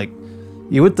thinking, I'm like,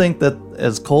 you would think that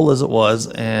as cold as it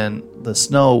was and the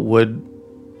snow would...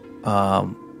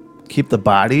 keep the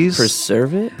bodies,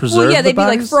 preserve well, yeah, they'd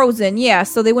bodies? be like frozen, yeah,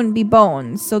 so they wouldn't be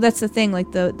bones. So that's the thing,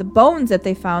 like the bones that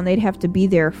they found, they'd have to be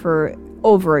there for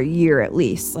over a year at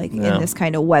least, like in this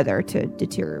kind of weather to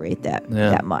deteriorate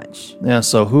that much. Yeah,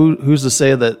 so who's to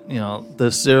say that the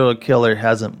serial killer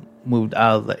hasn't moved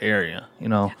out of the area?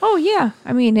 Oh yeah,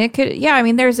 I mean it could. Yeah, I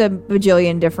mean there's a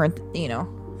bajillion different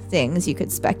things you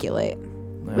could speculate.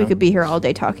 We could be here all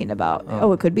day talking about,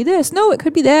 it could be this. No, it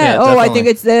could be that. Yeah, I think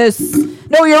it's this.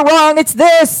 No, you're wrong. It's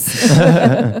this.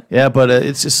 Yeah, but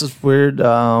it's just this weird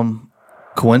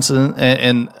coincidence.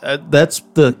 And that's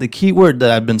the key word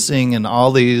that I've been seeing in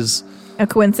all these. A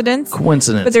coincidence?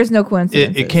 Coincidence. But there's no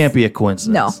coincidence. It can't be a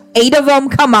coincidence. No. 8 of them?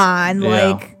 Come on.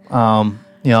 Yeah.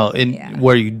 Like.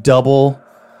 Where you double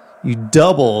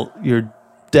your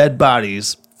dead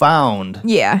bodies found.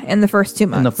 Yeah, in the first 2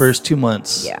 months. In the first 2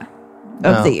 months. Yeah.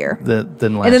 Of the year. And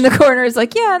then the coroner is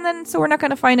like, yeah, and then so we're not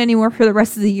going to find any more for the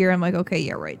rest of the year. I'm like, okay,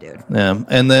 yeah, right, dude. Yeah,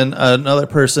 and then another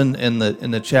person in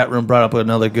the chat room brought up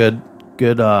another good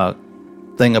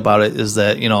thing about it is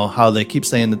that how they keep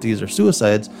saying that these are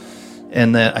suicides,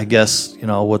 and that I guess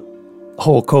with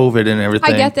whole COVID and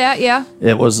everything. I get that, yeah.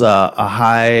 It was a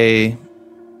high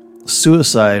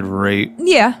suicide rate.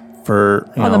 Yeah.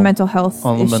 For all the mental health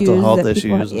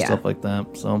issues and stuff like that.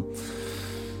 So.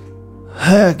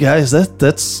 Guys,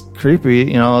 that's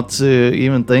creepy, to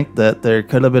even think that there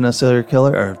could have been a serial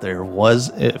killer, or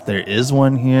if there is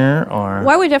one here, or... Well,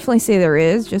 I would definitely say there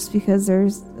is, just because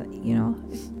there's, I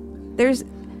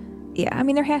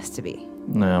mean, there has to be.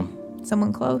 Yeah.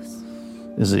 Someone close.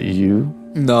 Is it you?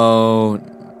 No.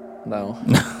 No.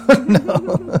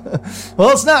 Well,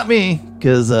 it's not me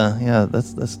because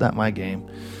that's not my game.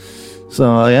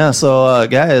 So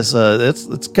guys,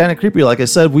 it's kind of creepy. Like I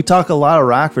said, we talk a lot of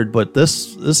Rockford, but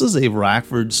this is a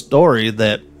Rockford story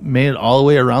that made it all the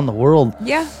way around the world.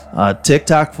 Yeah.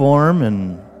 TikTok forum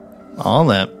and all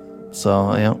that. So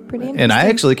Pretty interesting. and I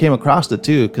actually came across it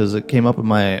too because it came up in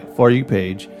my For You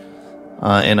page.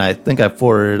 And I think I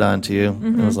forwarded it on to you.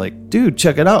 Mm-hmm. I was like, dude,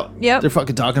 check it out. Yep. They're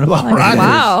fucking talking about Like, Rockford.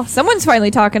 wow, someone's finally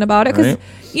talking about it because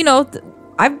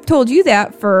I've told you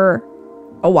that for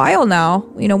a while now.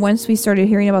 Once we started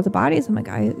hearing about the bodies, I'm like,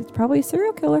 it's probably a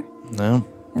serial killer. No.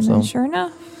 And then sure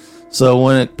enough, So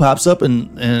when it pops up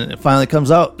and it finally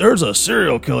comes out, there's a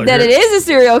serial killer. that here. it is a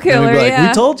serial And killer. we'd be like, Yeah,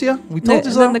 we told you And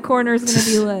so. then the coroner's gonna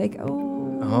be like, oh.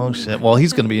 Oh shit! Well,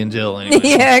 he's gonna be in jail anyway.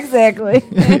 Yeah, exactly.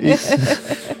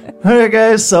 All right,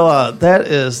 guys. So that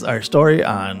is our story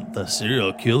on the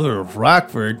serial killer of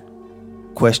Rockford?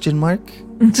 Question mark.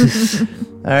 All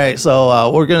right. So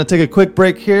we're gonna take a quick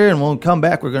break here, and when we come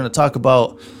back, we're gonna talk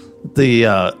about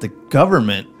the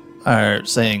government are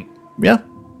saying, yeah,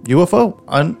 UFO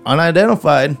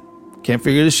unidentified, can't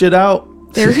figure this shit out.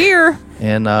 They're here.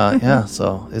 And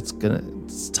so let's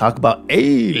talk about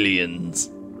aliens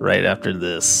right after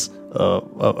this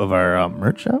of our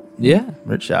merch shop. Yeah.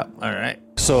 Merch shop. All right.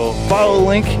 So follow the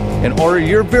link and order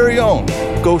your very own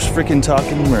Ghost Frickin'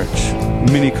 Talking merch.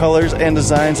 Many colors and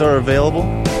designs are available.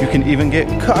 You can even get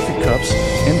coffee cups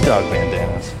and dog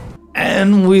bandanas.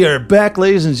 And we are back,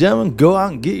 ladies and gentlemen. Go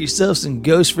out and get yourself some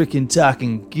Ghost Frickin'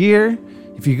 Talking gear.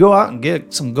 If you go out and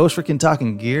get some Ghost Frickin'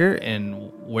 Talking gear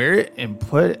and wear it and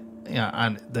put it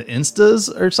on the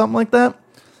Instas or something like that,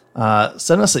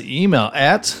 send us an email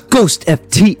at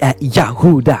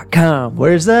ghostft@yahoo.com.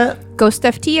 Where's that?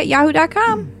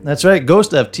 Ghostft@yahoo.com. That's right,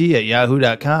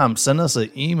 ghostft@yahoo.com. Send us an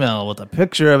email with a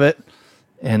picture of it,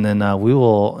 and then we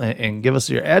will and give us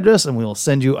your address, and we will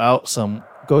send you out some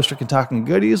Ghost Frickin' Talking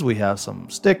goodies. We have some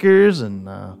stickers and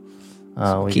we got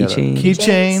a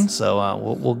keychain. So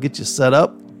we'll get you set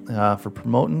up for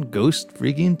promoting Ghost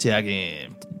Freaking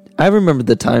Talking. I remember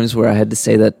the times where I had to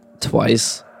say that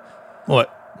twice. What?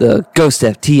 The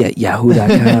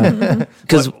ghostft@yahoo.com.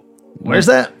 Because where's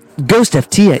that?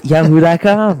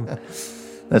 Ghostft@yahoo.com.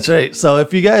 That's right. So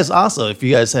if you guys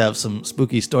have some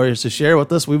spooky stories to share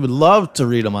with us, we would love to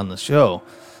read them on the show.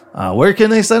 Where can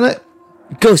they send it?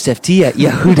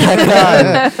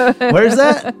 Ghostft@yahoo.com. Where's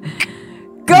that?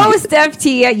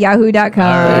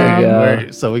 Ghostft@yahoo.com. All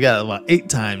right. So we got about 8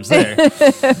 times there.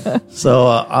 So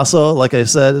also, like I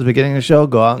said at the beginning of the show,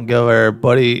 go out and give our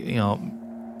buddy,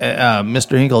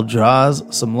 Mr. Hinkle Draws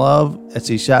some love.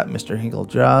 Etsy shop, Mr. Hinkle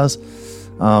Draws.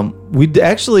 We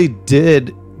actually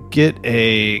did get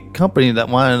a company that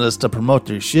wanted us to promote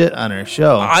their shit on our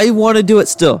show. I want to do it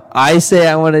still. I say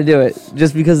I want to do it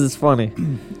just because it's funny.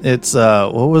 It's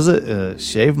what was it?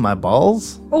 Shave my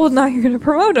balls? Well, now you're going to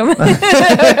promote them.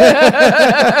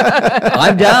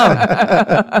 I'm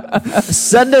down.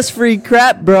 Send us free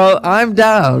crap, bro. I'm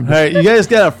down. All right, you guys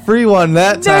got a free one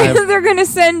that time. They're going to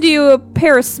send you a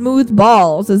pair of smooth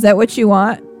balls. Is that what you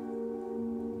want?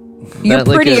 You're Not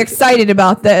like pretty excited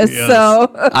about this, Yes. so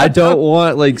I don't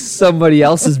want somebody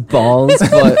else's balls,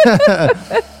 but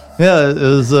yeah, it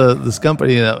was this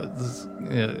company that was,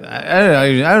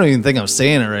 I don't even think I'm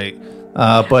saying it right,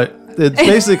 but it's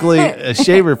basically a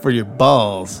shaver for your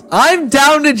balls. I'm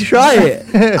down to try it.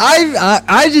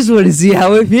 I just want to see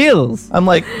how it feels. I'm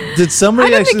like, did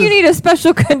somebody? I don't think you need a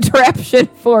special contraption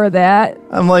for that.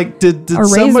 I'm like, did a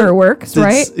somebody, razor works,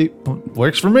 right? It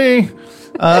works for me.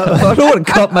 I don't want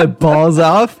to cut my balls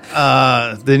off.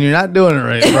 Then you're not doing it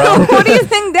right, bro. What do you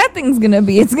think that thing's gonna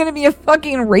be? It's gonna be a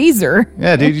fucking razor.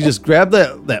 Yeah, dude, you just grab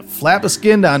that flap of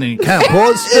skin down and you kind of pull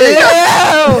it straight.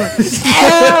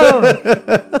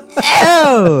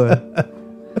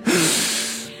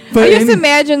 Ew! I just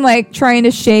imagine trying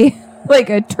to shave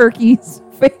a turkey's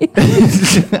face.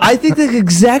 I think that's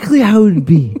exactly how it would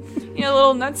be. A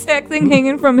little nutsack thing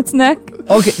hanging from its neck.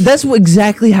 Okay, that's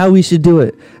exactly how we should do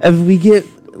it.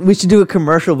 We should do a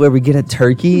commercial where we get a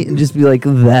turkey and just be like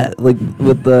that,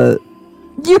 with the.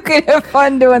 You could have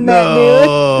fun doing that, dude.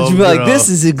 No, Just be like, this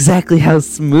is exactly how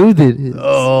smooth it is.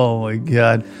 Oh my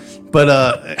god!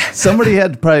 But somebody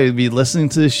had to probably be listening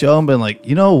to the show and been like,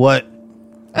 you know what?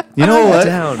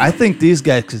 Down. I think these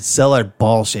guys could sell our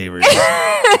ball shavers.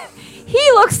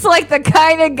 He looks like the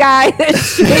kind of guy that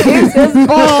shaves his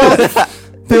balls.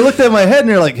 They looked at my head and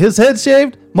they're like, his head's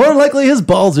shaved? More than likely his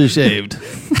balls are shaved.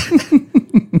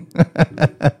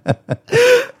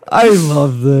 I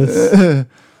love this.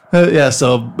 Yeah,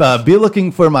 so be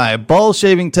looking for my ball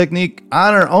shaving technique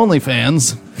on our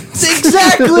OnlyFans.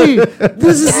 Exactly.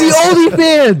 This is the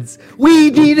OnlyFans.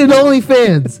 We need an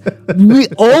OnlyFans.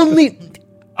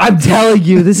 I'm telling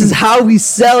you, this is how we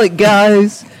sell it,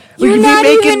 guys. You're not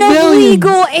even of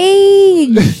legal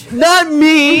age. Not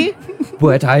me.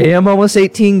 But I am almost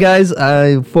 18, guys.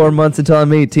 4 months until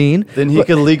I'm 18. Then he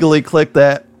can legally click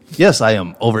that. Yes, I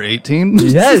am over 18.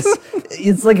 Yes.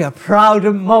 It's like a proud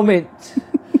moment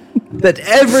that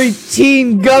every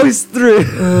teen goes through.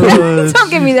 Don't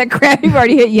give me that crap. You've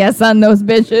already hit yes on those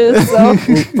bitches. So.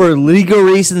 For legal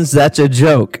reasons, that's a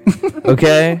joke.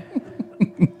 Okay?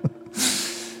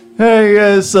 Hey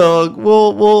guys, so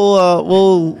we'll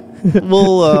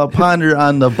ponder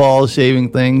on the ball shaving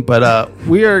thing, but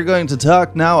we are going to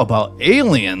talk now about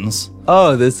aliens.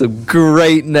 Oh, that's a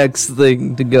great next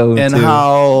thing to go and to.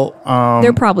 How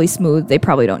they're probably smooth. They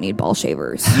probably don't need ball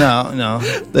shavers. No.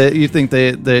 You think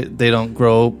they don't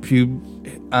grow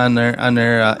pube on their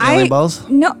alien balls?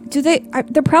 No, do they?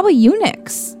 They're probably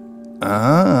eunuchs.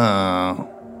 Oh,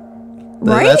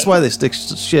 right. That's why they stick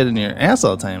shit in your ass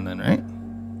all the time, then, right?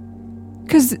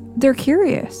 Because they're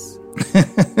curious. I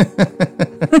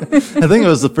think it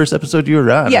was the first episode you were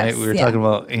on, yes, right? We were talking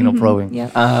about anal probing. Yeah.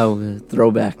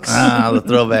 Throwbacks. The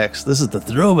throwbacks. This is the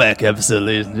throwback episode,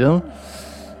 ladies and gentlemen.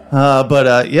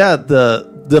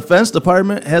 The Defense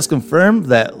Department has confirmed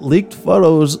that leaked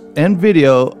photos and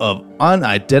video of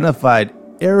unidentified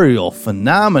aerial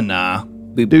phenomena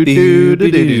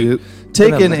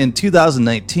taken in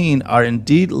 2019 are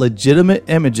indeed legitimate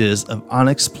images of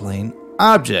unexplained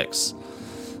objects.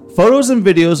 Photos and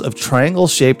videos of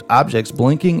triangle-shaped objects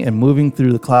blinking and moving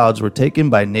through the clouds were taken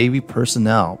by Navy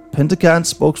personnel. Pentagon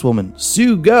spokeswoman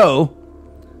Sue Go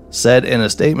said in a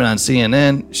statement on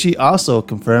CNN, she also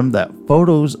confirmed that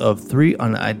photos of 3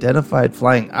 unidentified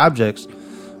flying objects,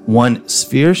 one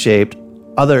sphere-shaped,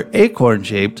 other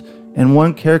acorn-shaped, and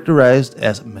one characterized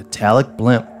as metallic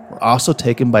blimp, were also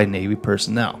taken by Navy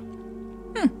personnel.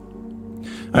 All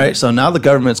right, so now the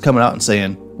government's coming out and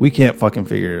saying, we can't fucking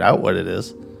figure it out what it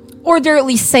is. Or they're at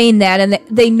least saying that, and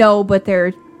they know, but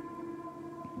it's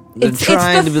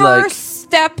trying the to be first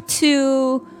step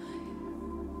to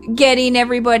getting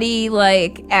everybody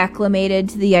like acclimated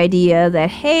to the idea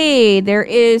that, hey, there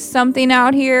is something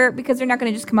out here, because they're not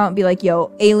going to just come out and be like,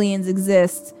 yo, aliens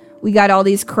exist. We got all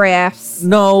these crafts.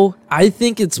 No, I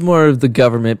think it's more of the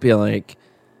government being like,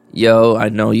 yo, I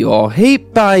know you all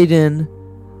hate Biden,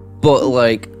 but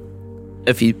like,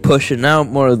 if you pushing out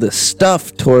more of the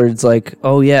stuff towards like,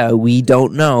 oh yeah, we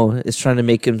don't know, it's trying to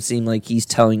make him seem like he's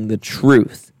telling the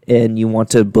truth, and you want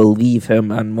to believe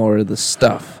him on more of the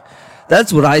stuff.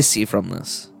 That's what I see from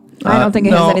this. I don't think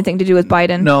it has anything to do with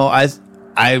Biden. No,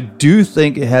 I do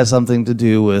think it has something to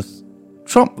do with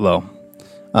Trump, though.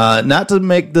 Not to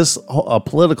make this a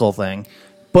political thing,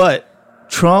 but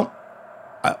Trump,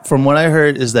 from what I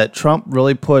heard, is that Trump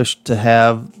really pushed to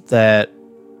have that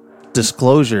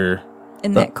disclosure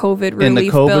in that COVID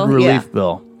relief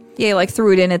bill. Yeah, like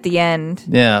threw it in at the end.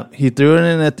 Yeah, he threw it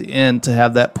in at the end to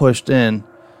have that pushed in,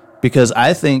 because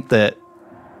I think that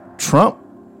Trump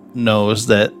knows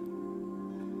that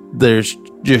there's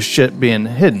just shit being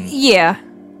hidden. Yeah,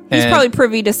 he's probably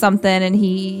privy to something, and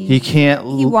he can't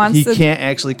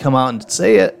actually come out and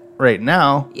say it right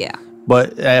now. Yeah,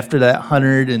 but after that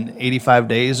 185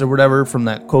 days or whatever from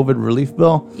that COVID relief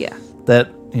bill, yeah,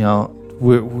 that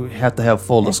we have to have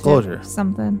full disclosure.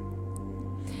 Something.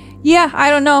 Yeah, I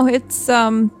don't know.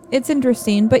 It's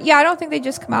interesting, but yeah, I don't think they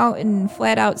just come out and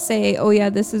flat out say, "Oh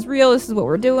yeah, this is real. This is what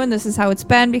we're doing. This is how it's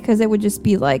been," because it would just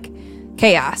be like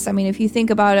chaos. I mean, if you think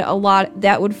about it, a lot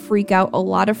that would freak out a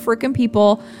lot of freaking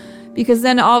people, because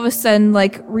then all of a sudden,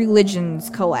 like, religions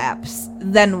collapse.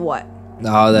 Then what?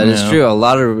 No, that is true. A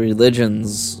lot of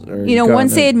religions are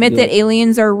once they admit that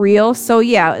aliens are real, so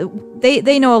yeah,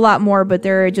 they know a lot more, but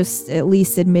they're just at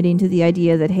least admitting to the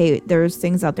idea that, hey, there's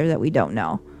things out there that we don't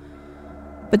know.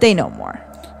 But they know more.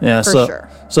 Yeah, for sure.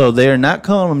 So they are not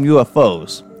calling them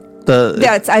UFOs.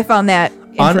 I found that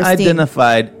interesting.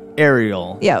 Unidentified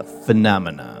aerial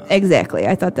phenomena. Exactly.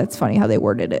 I thought that's funny how they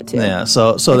worded it too. Yeah,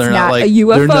 so they're not like a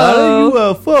UFO. They're not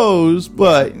UFOs,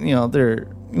 but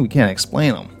we can't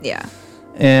explain them. Yeah.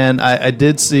 And I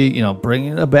did see,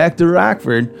 bringing it back to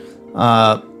Rockford,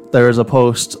 there was a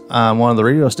post on one of the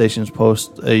radio stations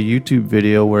post a YouTube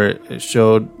video where it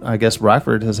showed, I guess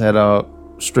Rockford has had a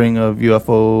string of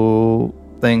UFO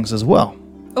things as well.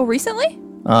 Oh, recently?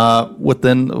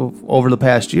 Over the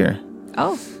past year.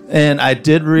 Oh. And I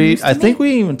did read, I think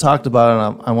we even talked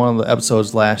about it on one of the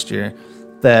episodes last year,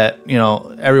 that,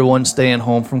 everyone's staying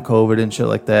home from COVID and shit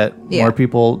like that. Yeah. More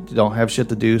people don't have shit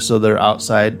to do, so they're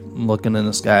outside looking in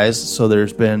the skies. So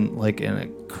there's been like a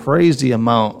crazy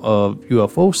amount of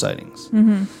UFO sightings.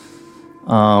 Mm-hmm.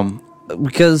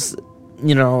 Because,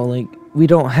 you know, like, we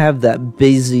don't have that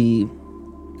busy...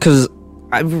 Because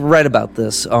I've read about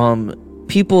this.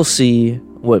 People see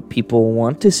what people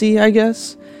want to see, I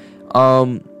guess.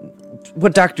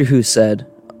 What Doctor Who said.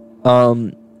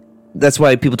 That's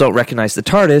why people don't recognize the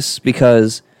TARDIS,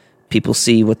 because people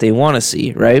see what they want to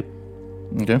see, right?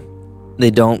 Okay.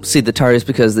 They don't see the TARDIS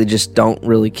because they just don't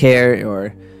really care,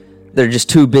 or they're just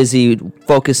too busy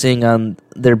focusing on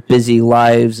their busy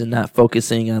lives and not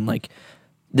focusing on, like,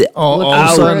 all of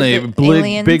a sudden,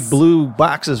 big blue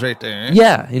boxes right there.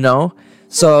 Yeah, you know?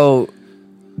 So,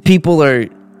 people are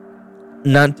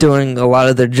not doing a lot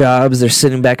of their jobs. They're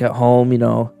sitting back at home, you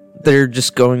know? They're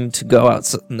just going to go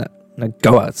outside, not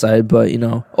go outside, but, you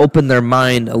know, open their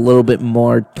mind a little bit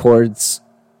more towards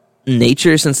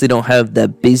nature, since they don't have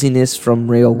that busyness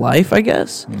from real life, I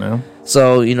guess. No.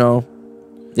 So, you know,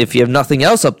 if you have nothing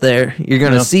else up there, you're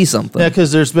going to see something. Yeah,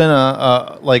 because there's been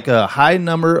a high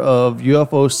number of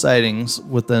UFO sightings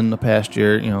within the past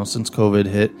year, you know, since COVID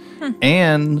hit.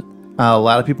 And a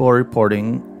lot of people are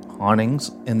reporting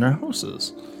hauntings in their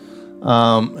houses.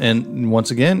 And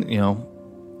once again, you know,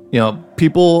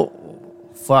 people,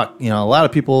 a lot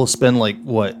of people spend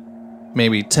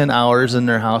maybe 10 hours in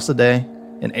their house a day,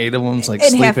 and 8 of them's and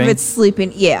sleeping. Half of it's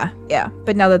sleeping. Yeah.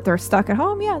 But now that they're stuck at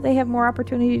home, they have more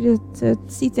opportunity to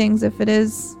see things if it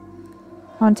is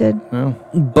haunted. Yeah.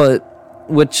 But,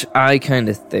 which I kind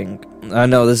of think, I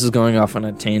know this is going off on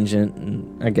a tangent,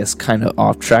 and I guess kind of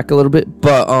off track a little bit,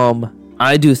 but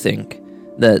I do think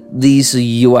that these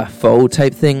UFO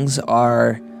type things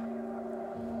are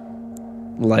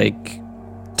like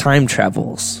time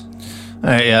travels. All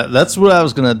right, yeah, that's what I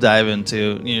was gonna dive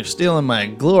into. You're stealing my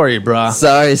glory, brah.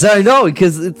 Sorry, no,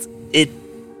 because it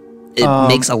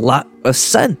makes a lot of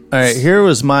sense. All right, here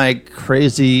was my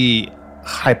crazy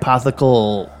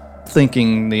hypothetical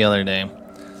thinking the other day.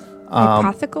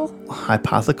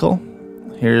 Hypothetical?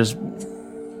 Here's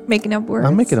making up words.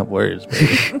 I'm making up words,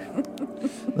 baby.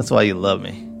 That's why you love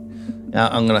me. Now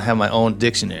I'm gonna have my own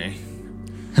dictionary.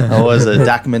 What was it?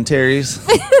 Documentaries.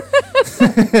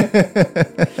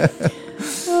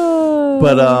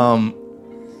 But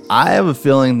I have a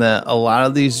feeling that a lot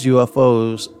of these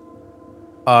UFOs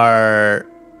are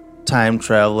time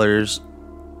travelers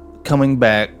coming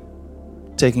back,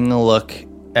 taking a look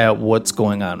at what's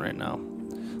going on right now.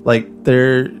 Like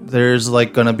there's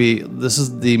like gonna be, this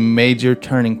is the major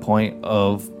turning point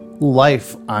of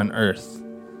life on Earth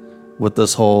with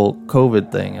this whole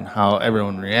COVID thing and how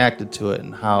everyone reacted to it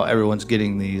and how everyone's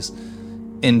getting these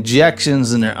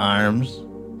injections in their arms.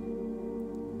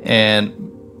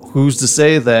 And who's to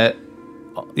say that,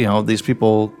 you know, these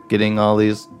people getting all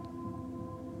these,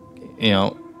 you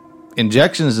know,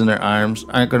 injections in their arms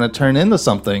aren't going to turn into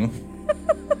something.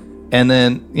 And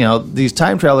then, you know, these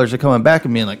time travelers are coming back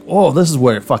and being like, oh, this is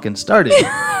where it fucking started.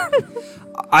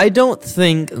 I don't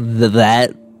think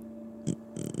that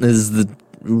is the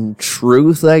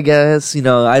truth, I guess. You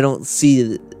know, I don't see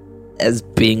it as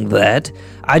being that.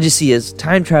 I just see it as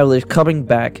time travelers coming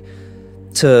back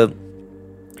to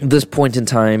this point in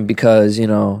time because, you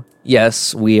know,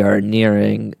 yes, we are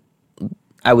nearing,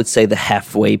 I would say, the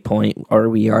halfway point, or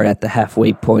we are at the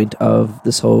halfway point of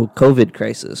this whole COVID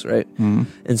crisis, right? Mm-hmm.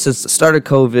 And since the start of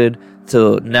COVID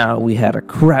till now, we had a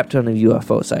crap ton of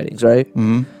UFO sightings, right?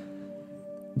 Mm-hmm.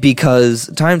 Because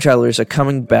time travelers are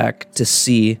coming back to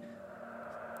see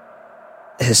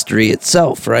history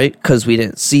itself, right? Because we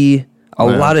didn't see a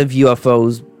lot of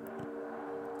UFOs,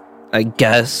 I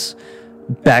guess,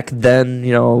 back then,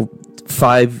 you know,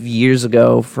 5 years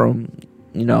ago from,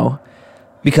 you know,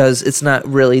 because it's not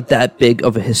really that big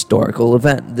of a historical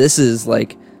event. This is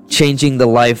like changing the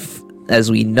life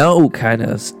as we know, kind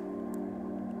of.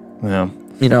 Yeah.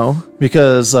 You know?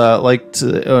 Because,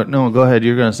 no, go ahead.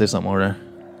 You're going to say something over there.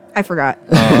 I forgot.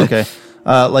 Oh, okay.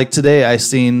 Like today, I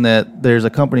seen that there's a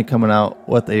company coming out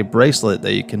with a bracelet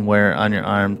that you can wear on your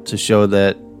arm to show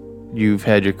that you've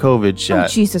had your COVID shot. Oh,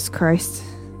 Jesus Christ.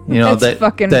 You know, That's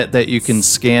that you can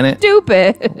scan it.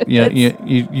 Stupid. You know,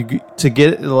 you to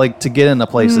get into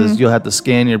places, you'll have to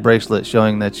scan your bracelet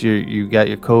showing that you got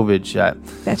your COVID shot.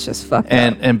 That's just fucked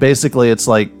up. And basically, it's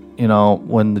like, you know,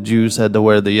 when the Jews had to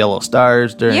wear the yellow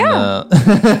stars during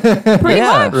the pretty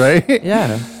much, right?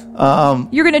 Yeah.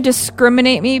 You're going to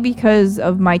discriminate me because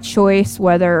of my choice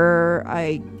whether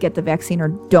I get the vaccine or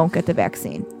don't get the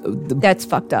vaccine. That's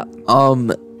fucked up.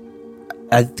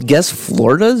 I guess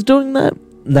Florida is doing that.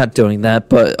 Not doing that,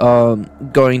 but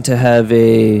going to have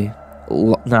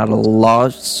not a law,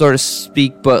 so to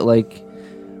speak, but like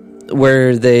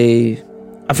where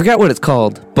I forgot what it's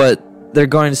called, but they're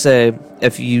going to say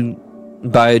if you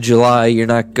by July you're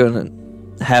not going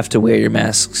to have to wear your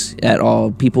masks at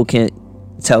all. People can't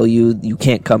tell you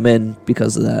can't come in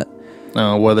because of that.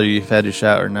 Whether you've had your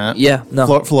shot or not. Yeah,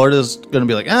 no. Florida's going to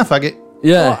be like, fuck it.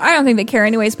 Yeah. Well, I don't think they care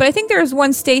anyways, but I think there's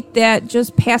one state that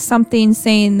just passed something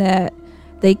saying that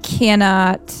they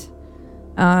cannot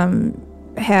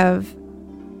have,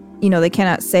 they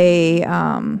cannot say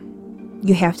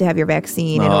you have to have your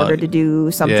vaccine in order to do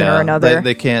something or another.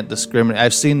 They can't discriminate.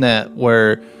 I've seen that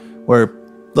where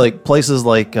like places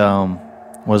like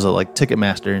like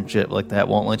Ticketmaster and shit like that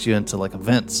won't let you into like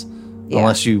events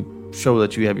unless you show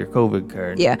that you have your COVID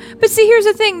card. Yeah, but see, here's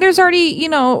the thing: there's already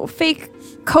fake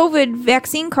COVID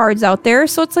vaccine cards out there,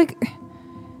 so it's like,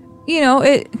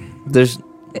 it's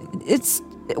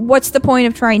what's the point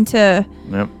of trying to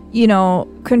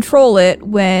control it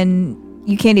when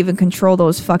you can't even control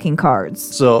those fucking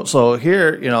cards. So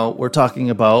here, we're talking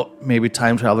about maybe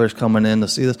time travelers coming in to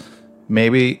see this.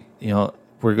 Maybe,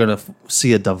 we're going to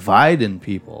see a divide in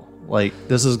people. Like,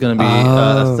 this is going to be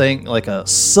a thing, like a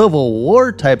civil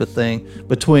war type of thing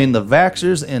between the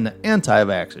vaxxers and the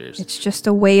anti-vaxxers. It's just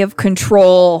a way of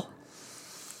control.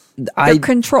 They're trying to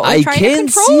control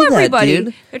everybody. That,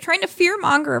 dude. They're trying to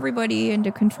fearmonger everybody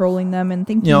into controlling them and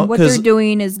thinking what they're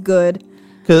doing is good.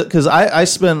 Because I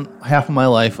spend half of my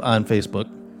life on Facebook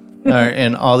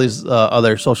and all these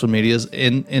other social medias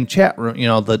in chat room.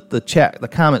 The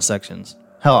comment sections.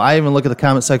 Hell, I even look at the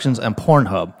comment sections on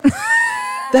Pornhub.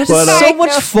 That's so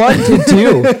much fun to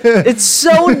do. It's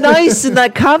so nice in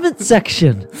that comment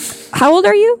section. How old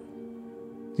are you?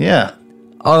 Yeah.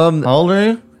 How old are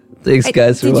you? Thanks,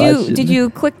 guys, for watching. Did you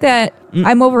click that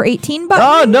I'm over 18 button?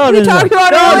 Oh, no.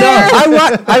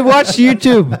 I watched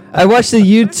YouTube. I watched the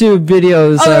YouTube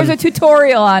videos. Oh, there's a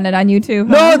tutorial on it on YouTube.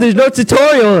 Huh? No, there's no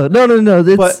tutorial. No.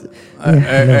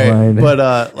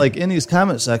 But like in these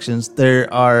comment sections,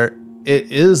 it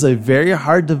is a very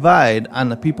hard divide on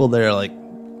the people that are like,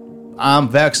 I'm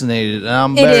vaccinated and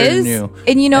I'm better than you.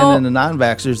 And then the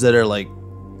non-vaxxers that are like,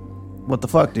 what the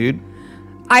fuck, dude?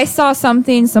 I saw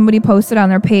somebody posted on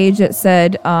their page that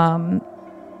said, if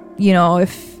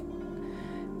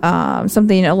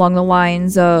something along the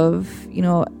lines of,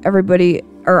 everybody,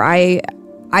 or I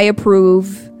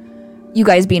approve you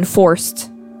guys being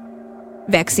forced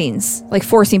vaccines, like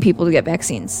forcing people to get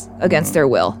vaccines against their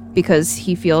will because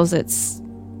he feels it's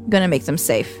going to make them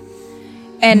safe.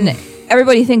 And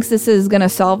everybody thinks this is going to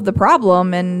solve the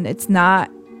problem, and it's not.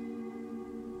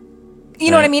 You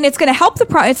know what I mean? It's going to help the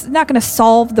problem. It's not going to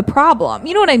solve the problem.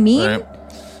 You know what I mean? Right.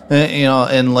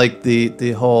 And like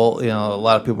the whole, a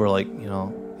lot of people are like,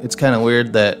 it's kind of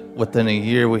weird that within a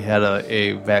year we had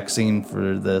a vaccine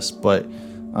for this, but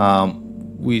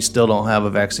we still don't have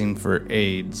a vaccine for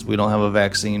AIDS. We don't have a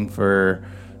vaccine for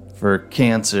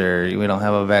cancer. We don't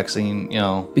have a vaccine,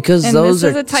 because and those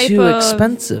this is are a type too of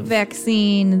expensive.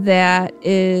 Vaccine that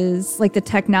is like the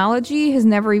technology has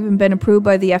never even been approved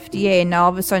by the FDA, and now all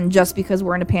of a sudden, just because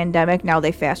we're in a pandemic, now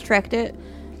they fast tracked it.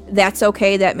 That's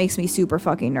okay. That makes me super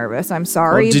fucking nervous. I'm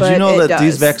sorry. Well, did but you know that does.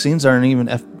 these vaccines aren't even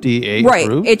FDA right?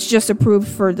 approved? It's just approved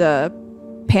for the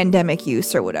pandemic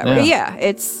use or whatever. Yeah,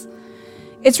 it's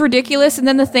ridiculous. And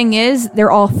then the thing is, they're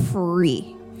all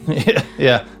free.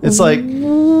 Yeah, it's like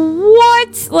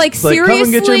what? Like seriously? Like, come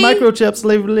and get your microchips,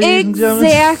 ladies and gentlemen.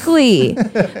 Exactly.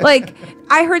 Like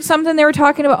I heard something they were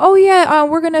talking about. Oh yeah,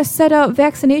 we're gonna set up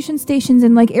vaccination stations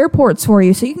in like airports for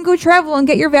you, so you can go travel and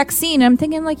get your vaccine. And I'm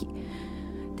thinking like,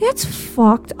 that's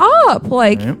fucked up.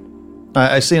 Like,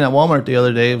 I seen at Walmart the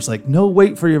other day. It was like, no,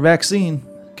 wait for your vaccine.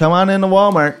 Come on into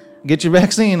Walmart, get your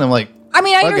vaccine. I'm like, I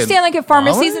mean, I understand like at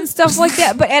pharmacies and stuff like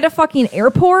that, but at a fucking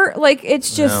airport, like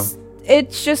it's just.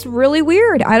 It's just really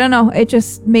weird. I don't know. It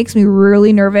just makes me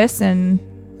really nervous, and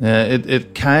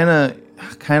it kind of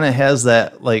has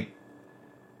that like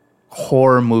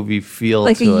horror movie feel,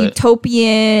 like to a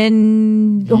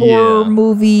utopian horror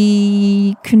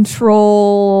movie,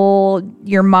 control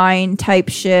your mind type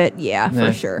shit. Yeah,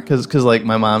 for sure. Because like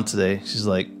my mom today, she's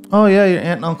like, "Oh yeah, your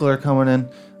aunt and uncle are coming in.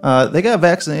 They got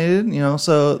vaccinated,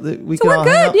 so we can all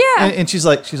hang out." Yeah. And she's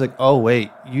like, "Oh wait,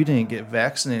 you didn't get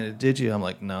vaccinated, did you?" I'm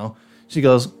like, "No." She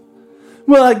goes,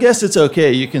 "Well, I guess it's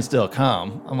okay. You can still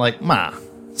come." I'm like, "Ma,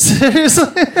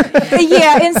 seriously?"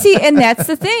 Yeah, and that's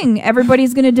the thing.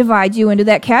 Everybody's going to divide you into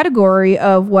that category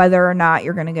of whether or not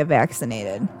you're going to get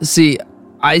vaccinated. See,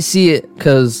 I see it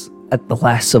because at the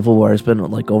last Civil War, it's been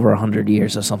like over 100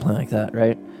 years or something like that,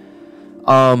 right?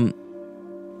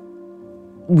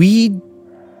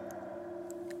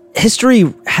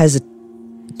 History has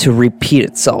to repeat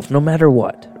itself no matter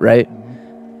what, right?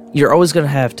 You're always going to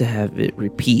have it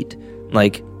repeat.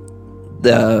 Like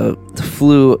the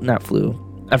flu, not flu.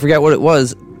 I forgot what it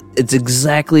was. It's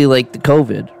exactly like the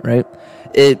COVID, right?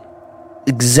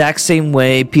 exact same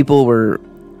way. People were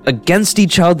against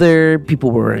each other.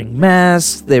 People were wearing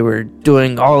masks. They were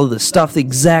doing all of the stuff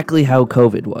exactly how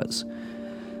COVID was.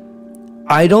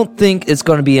 I don't think it's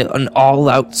going to be an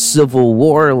all-out civil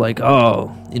war like,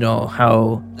 how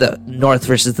the North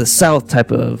versus the South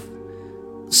type of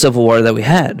civil war that we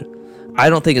had. I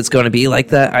don't think it's going to be like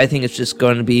that. I think it's just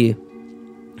going to be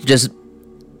just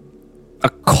a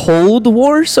Cold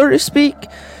War, so to speak.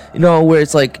 Where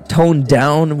it's like toned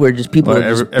down, where just people are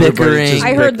just bickering.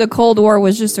 I heard the Cold War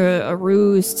was just a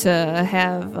ruse to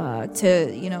have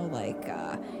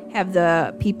have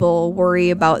the people worry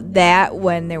about that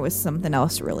when there was something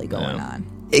else really going on.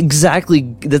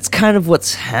 Exactly. That's kind of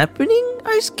what's happening,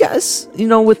 I guess.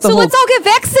 With the let's all get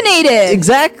vaccinated.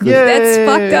 Exactly. Yay. That's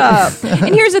fucked up.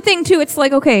 And here's the thing too. It's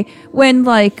like, okay, when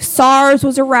like SARS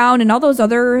was around and all those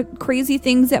other crazy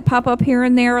things that pop up here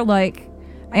and there, like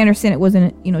I understand it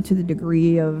wasn't, to the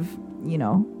degree of,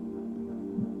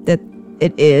 that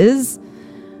it is,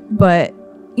 but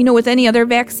with any other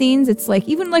vaccines, it's like,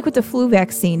 even like with the flu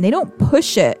vaccine, they don't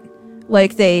push it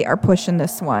like they are pushing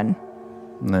this one.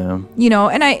 No.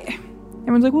 And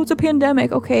everyone's like, well, it's a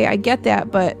pandemic. Okay, I get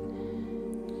that. But,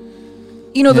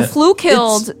 the flu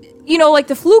killed,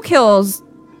 the flu kills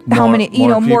how many,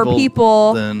 more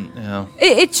people.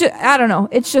 It's just, I don't know.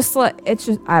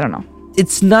 I don't know.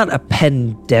 It's not a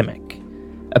pandemic.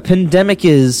 A pandemic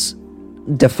is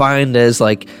defined as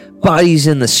like bodies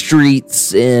in the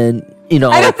streets and, I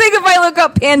don't think if I look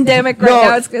up pandemic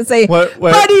now, it's going to say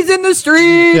bodies in the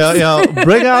streets.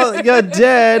 Bring out your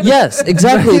dead. Yes,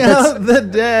 exactly. Bring out the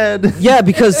dead. Yeah,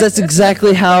 because that's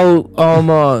exactly how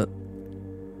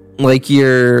like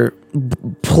your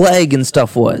plague and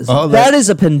stuff was. That is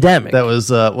a pandemic. That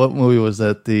was what movie was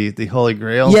that? The Holy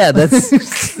Grail. Yeah, that's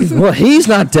well, he's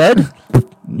not dead.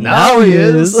 Now he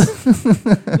is.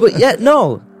 But yeah,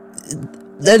 no,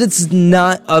 that it's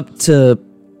not up to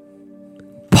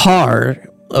par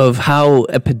of how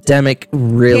a pandemic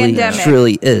really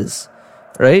truly is,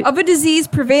 right? Of a disease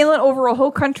prevalent over a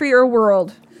whole country or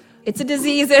world. It's a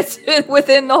disease that's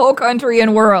within the whole country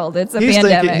and world. It's a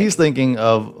pandemic. He's thinking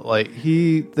of, like,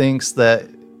 he thinks that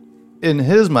in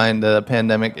his mind that a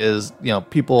pandemic is,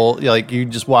 people, like, you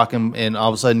just walking and all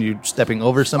of a sudden you're stepping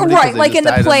over somebody. Right, like in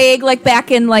the plague, like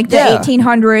back in like the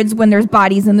 1800s when there's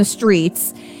bodies in the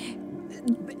streets.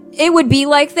 It would be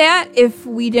like that if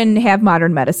we didn't have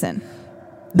modern medicine.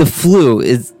 The flu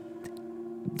is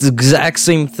the exact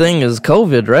same thing as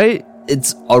COVID, right?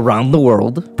 It's around the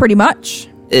world. Pretty much.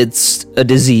 It's a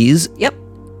disease. Yep.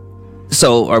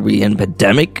 So are we in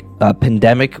pandemic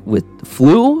with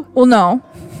flu? Well, no.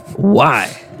 Why?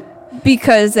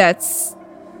 Because that's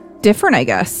different, I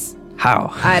guess. How?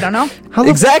 I don't know.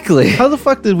 Exactly. How the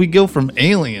fuck did we go from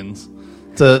aliens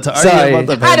to argue about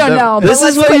the pandemic? I don't know. This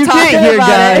is what you get here,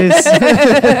 guys.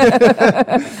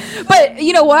 But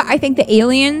you know what? I think the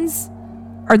aliens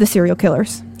are the serial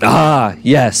killers. Ah,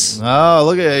 yes. Oh,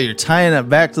 look at you. You're tying it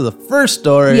back to the first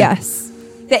story. Yes.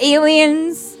 The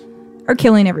aliens are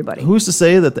killing everybody. Who's to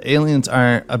say that the aliens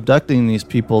aren't abducting these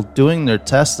people, doing their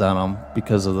tests on them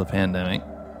because of the pandemic,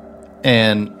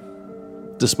 and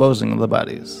disposing of the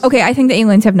bodies? Okay, I think the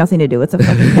aliens have nothing to do with the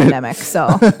fucking pandemic. So,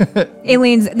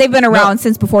 aliens, they've been around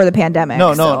since before the pandemic.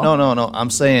 No. I'm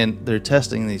saying they're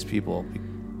testing these people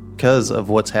because of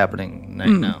what's happening right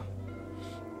now.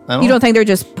 You don't think they're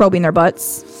just probing their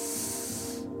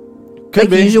butts? Could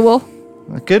be. Usual?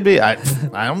 It could be.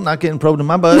 I'm not getting probed in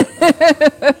my butt.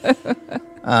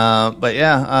 But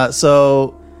yeah,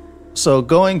 so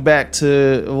going back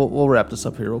to, we'll wrap this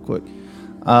up here real quick.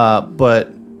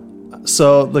 But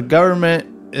so the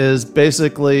government is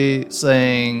basically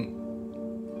saying,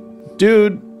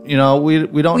 dude,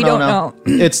 we don't know.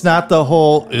 It's not the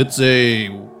whole, it's a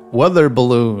weather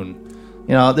balloon.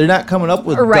 They're not coming up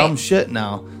with dumb shit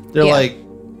now. They're like,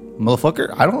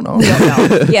 motherfucker, I don't know.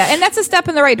 Yeah, and that's a step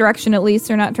in the right direction. At least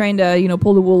they're not trying to,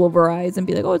 pull the wool over our eyes and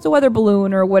be like, oh, it's a weather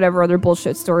balloon or whatever other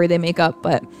bullshit story they make up.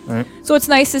 But so it's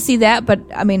nice to see that. But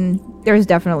I mean, there's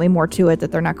definitely more to it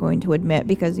that they're not going to admit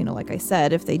because, like I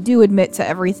said, if they do admit to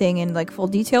everything in like full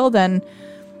detail, then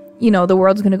the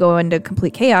world's going to go into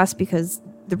complete chaos because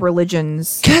the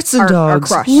religions cats and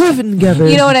dogs are crushed. Living together.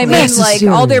 You know what I mean? Like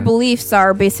all their beliefs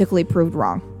are basically proved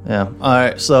wrong. Yeah. All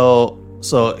right. So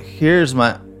here's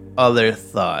my other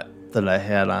thought that I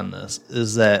had on this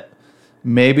is that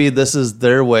maybe this is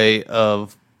their way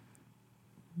of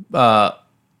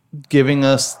giving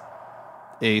us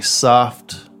a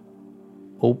soft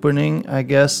opening, I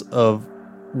guess, of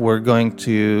they're going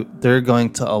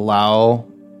to allow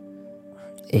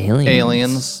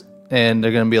aliens and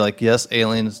they're going to be like, yes,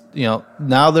 aliens,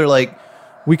 now they're like,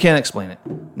 we can't explain it.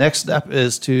 Next step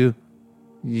is to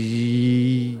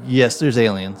Yes, there's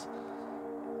aliens.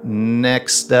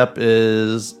 Next step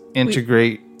is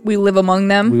integrate. We live among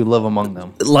them. We live among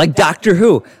them. Like Doctor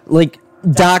Who.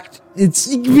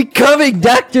 It's becoming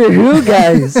Doctor Who,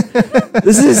 guys.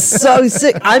 This is so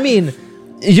sick. I mean,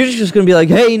 you're just going to be like,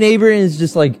 hey, neighbor, and it's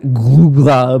just like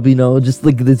glob, just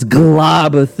like this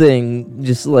glob of thing.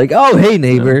 Just like, oh, hey,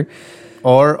 neighbor. Yeah.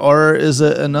 Or is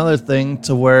it another thing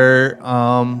to where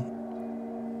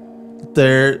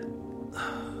they're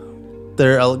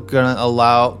going to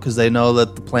allow, because they know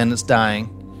that the planet's dying,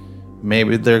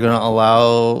 maybe they're going to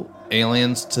allow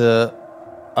aliens to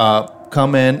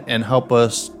come in and help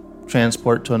us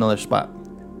transport to another spot.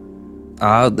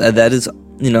 That is,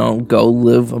 go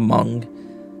live among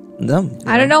them.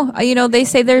 I don't know. They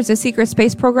say there's a secret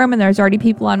space program and there's already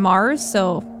people on Mars,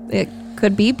 so it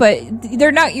could be, but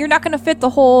you're not going to fit the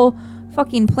whole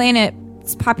fucking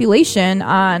planet's population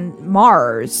on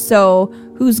Mars. So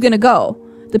who's going to go?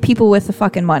 The people with the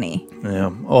fucking money. Yeah.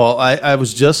 Well, I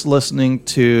was just listening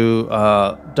to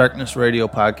Darkness Radio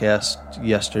podcast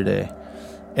yesterday,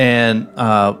 and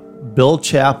Bill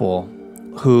Chappell,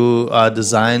 who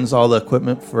designs all the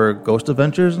equipment for Ghost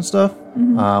Adventures and stuff,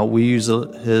 we use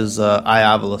his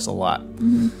iOvilus a lot.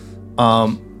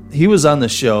 He was on the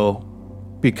show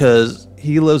because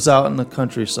he lives out in the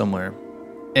country somewhere,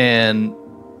 and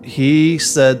he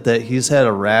said that he's had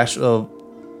a rash of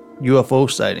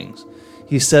UFO sightings.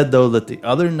 He said, though, that the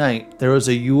other night there was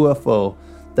a UFO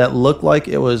that looked like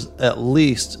it was at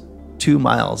least 2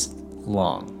 miles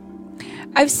long.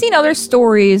 I've seen other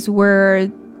stories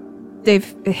where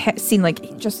they've seen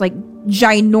just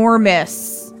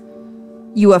ginormous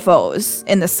UFOs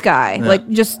in the sky,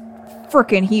 just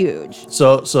freaking huge.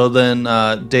 So then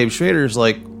Dave Schrader's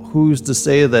like, who's to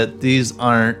say that these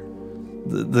aren't,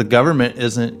 the government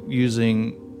isn't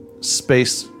using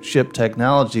spaceship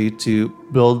technology to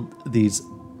build these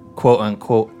quote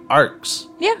unquote arcs?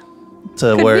 Yeah.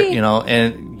 To where,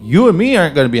 and you and me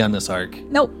aren't going to be on this arc.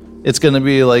 Nope. It's going to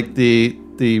be like the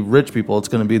rich people. It's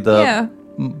going to be the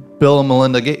Bill and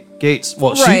Melinda Gates.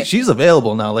 Well, right. she's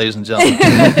available now, ladies and gentlemen.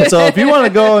 So if you want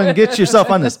to go and get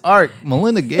yourself on this arc,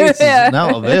 Melinda Gates is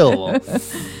now available.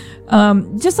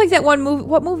 Just like that one movie.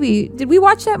 What movie? Did we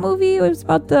watch that movie? It was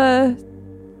about the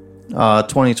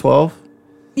 2012.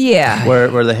 Yeah.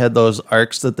 Where they had those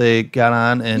arcs that they got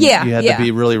on, and you had to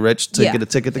be really rich to get a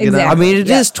ticket to get on. I mean, it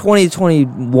is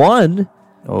 2021.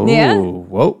 Oh, yeah.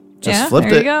 Whoa. Just flipped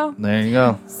there it. You go. There you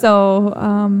go. So,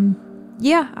 I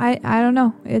don't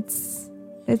know. It's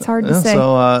hard to say.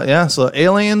 So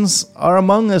aliens are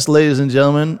among us, ladies and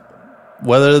gentlemen.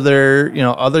 Whether they're,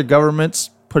 other governments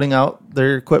putting out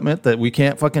their equipment that we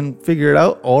can't fucking figure it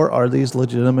out, or are these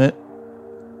legitimate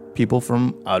people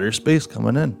from outer space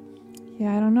coming in?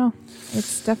 Yeah, I don't know.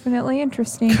 It's definitely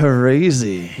interesting.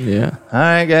 Crazy. Yeah. All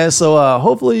right, guys. So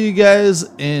hopefully you guys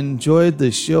enjoyed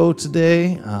the show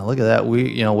today. Look at that.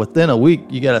 We, within a week,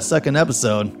 you got a second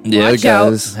episode. Yeah, Watch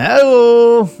guys.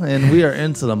 Hello. And we are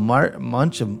into the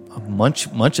month of March.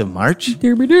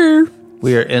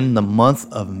 We are in the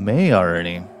month of May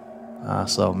already.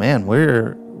 So, man,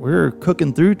 we're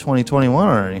cooking through 2021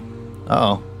 already.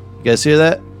 Uh-oh. You guys hear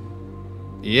that?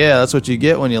 Yeah, that's what you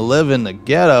get when you live in the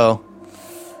ghetto.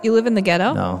 You live in the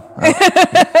ghetto? No.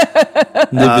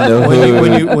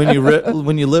 When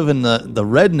you live in the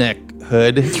redneck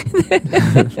hood,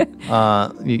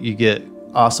 you get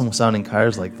awesome sounding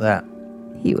cars like that.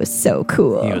 He was so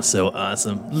cool. He was so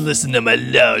awesome. Listen to my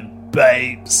loud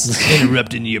pipes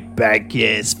interrupting your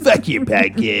podcast. Fuck your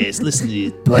podcast. Listen to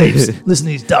these pipes. Listen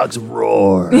to these dogs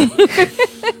roar.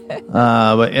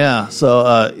 But yeah,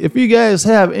 so if you guys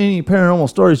have any paranormal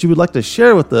stories you would like to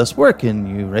share with us, where can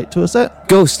you write to us at?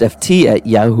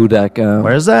 GhostFT@yahoo.com.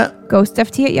 Where is that?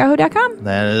 GhostFT@yahoo.com.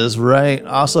 That is right.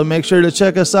 Also, make sure to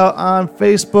check us out on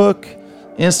Facebook,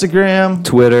 Instagram,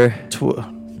 Twitter.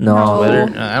 No. Twitter.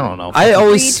 I don't know. I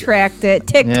always retract it.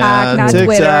 TikTok, not TikTok.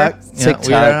 Twitter. Yeah, TikTok,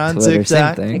 we are on Twitter, TikTok.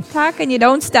 same thing. TikTok, and you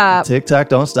don't stop. TikTok,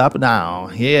 don't stop it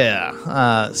now.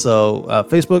 Yeah. So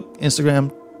Facebook,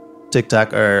 Instagram,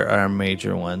 TikTok are our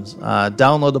major ones.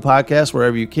 Download the podcast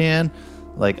wherever you can,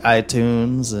 like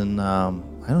iTunes, and I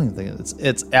don't even think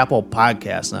it's Apple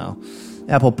Podcasts now.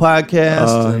 Apple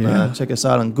Podcasts, check us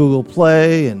out on Google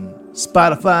Play and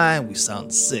Spotify. We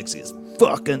sound sexy as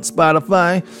fucking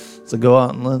Spotify. So go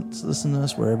out and listen to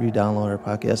us wherever you download our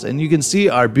podcast. And you can see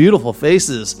our beautiful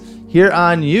faces here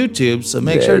on YouTube. So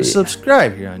make sure to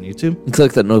subscribe here on YouTube. And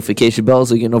click that notification bell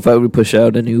so you get notified when we push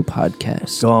out a new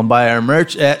podcast. Go and buy our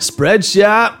merch at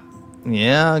Spreadshop.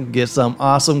 Yeah, get some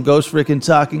awesome Ghost Freaking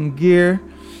Talking gear.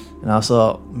 And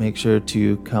also make sure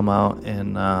to come out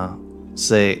and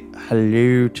say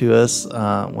hello to us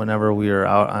whenever we are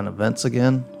out on events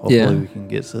again. Hopefully we can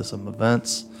get to some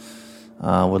events.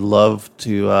 Would love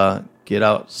to get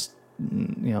out,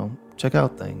 check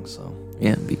out things. So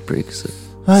yeah, it'd be pretty exciting.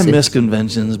 I miss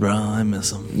conventions, bro. I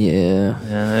miss them. Yeah.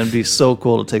 And it'd be so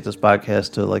cool to take this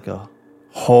podcast to like a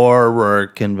horror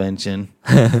convention.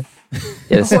 Yeah,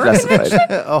 specified.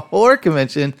 A horror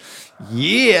convention.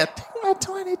 Yeah. Take my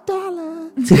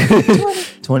 $20.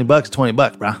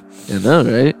 $20, bro. You know,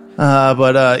 right?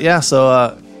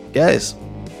 So guys,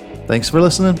 thanks for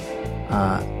listening.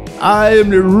 I am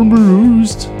the Roomba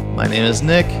Roost. My name is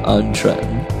Nick. I'm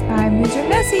Trenton. I'm Mr.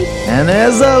 Nessie. And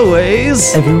as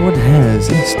always, everyone has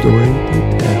a story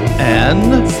to tell.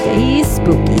 And stay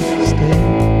spooky.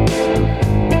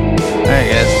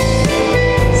 Alright, guys.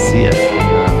 See ya.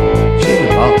 Shave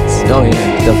your balls. Oh,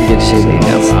 yeah. Don't forget to shave your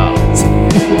balls.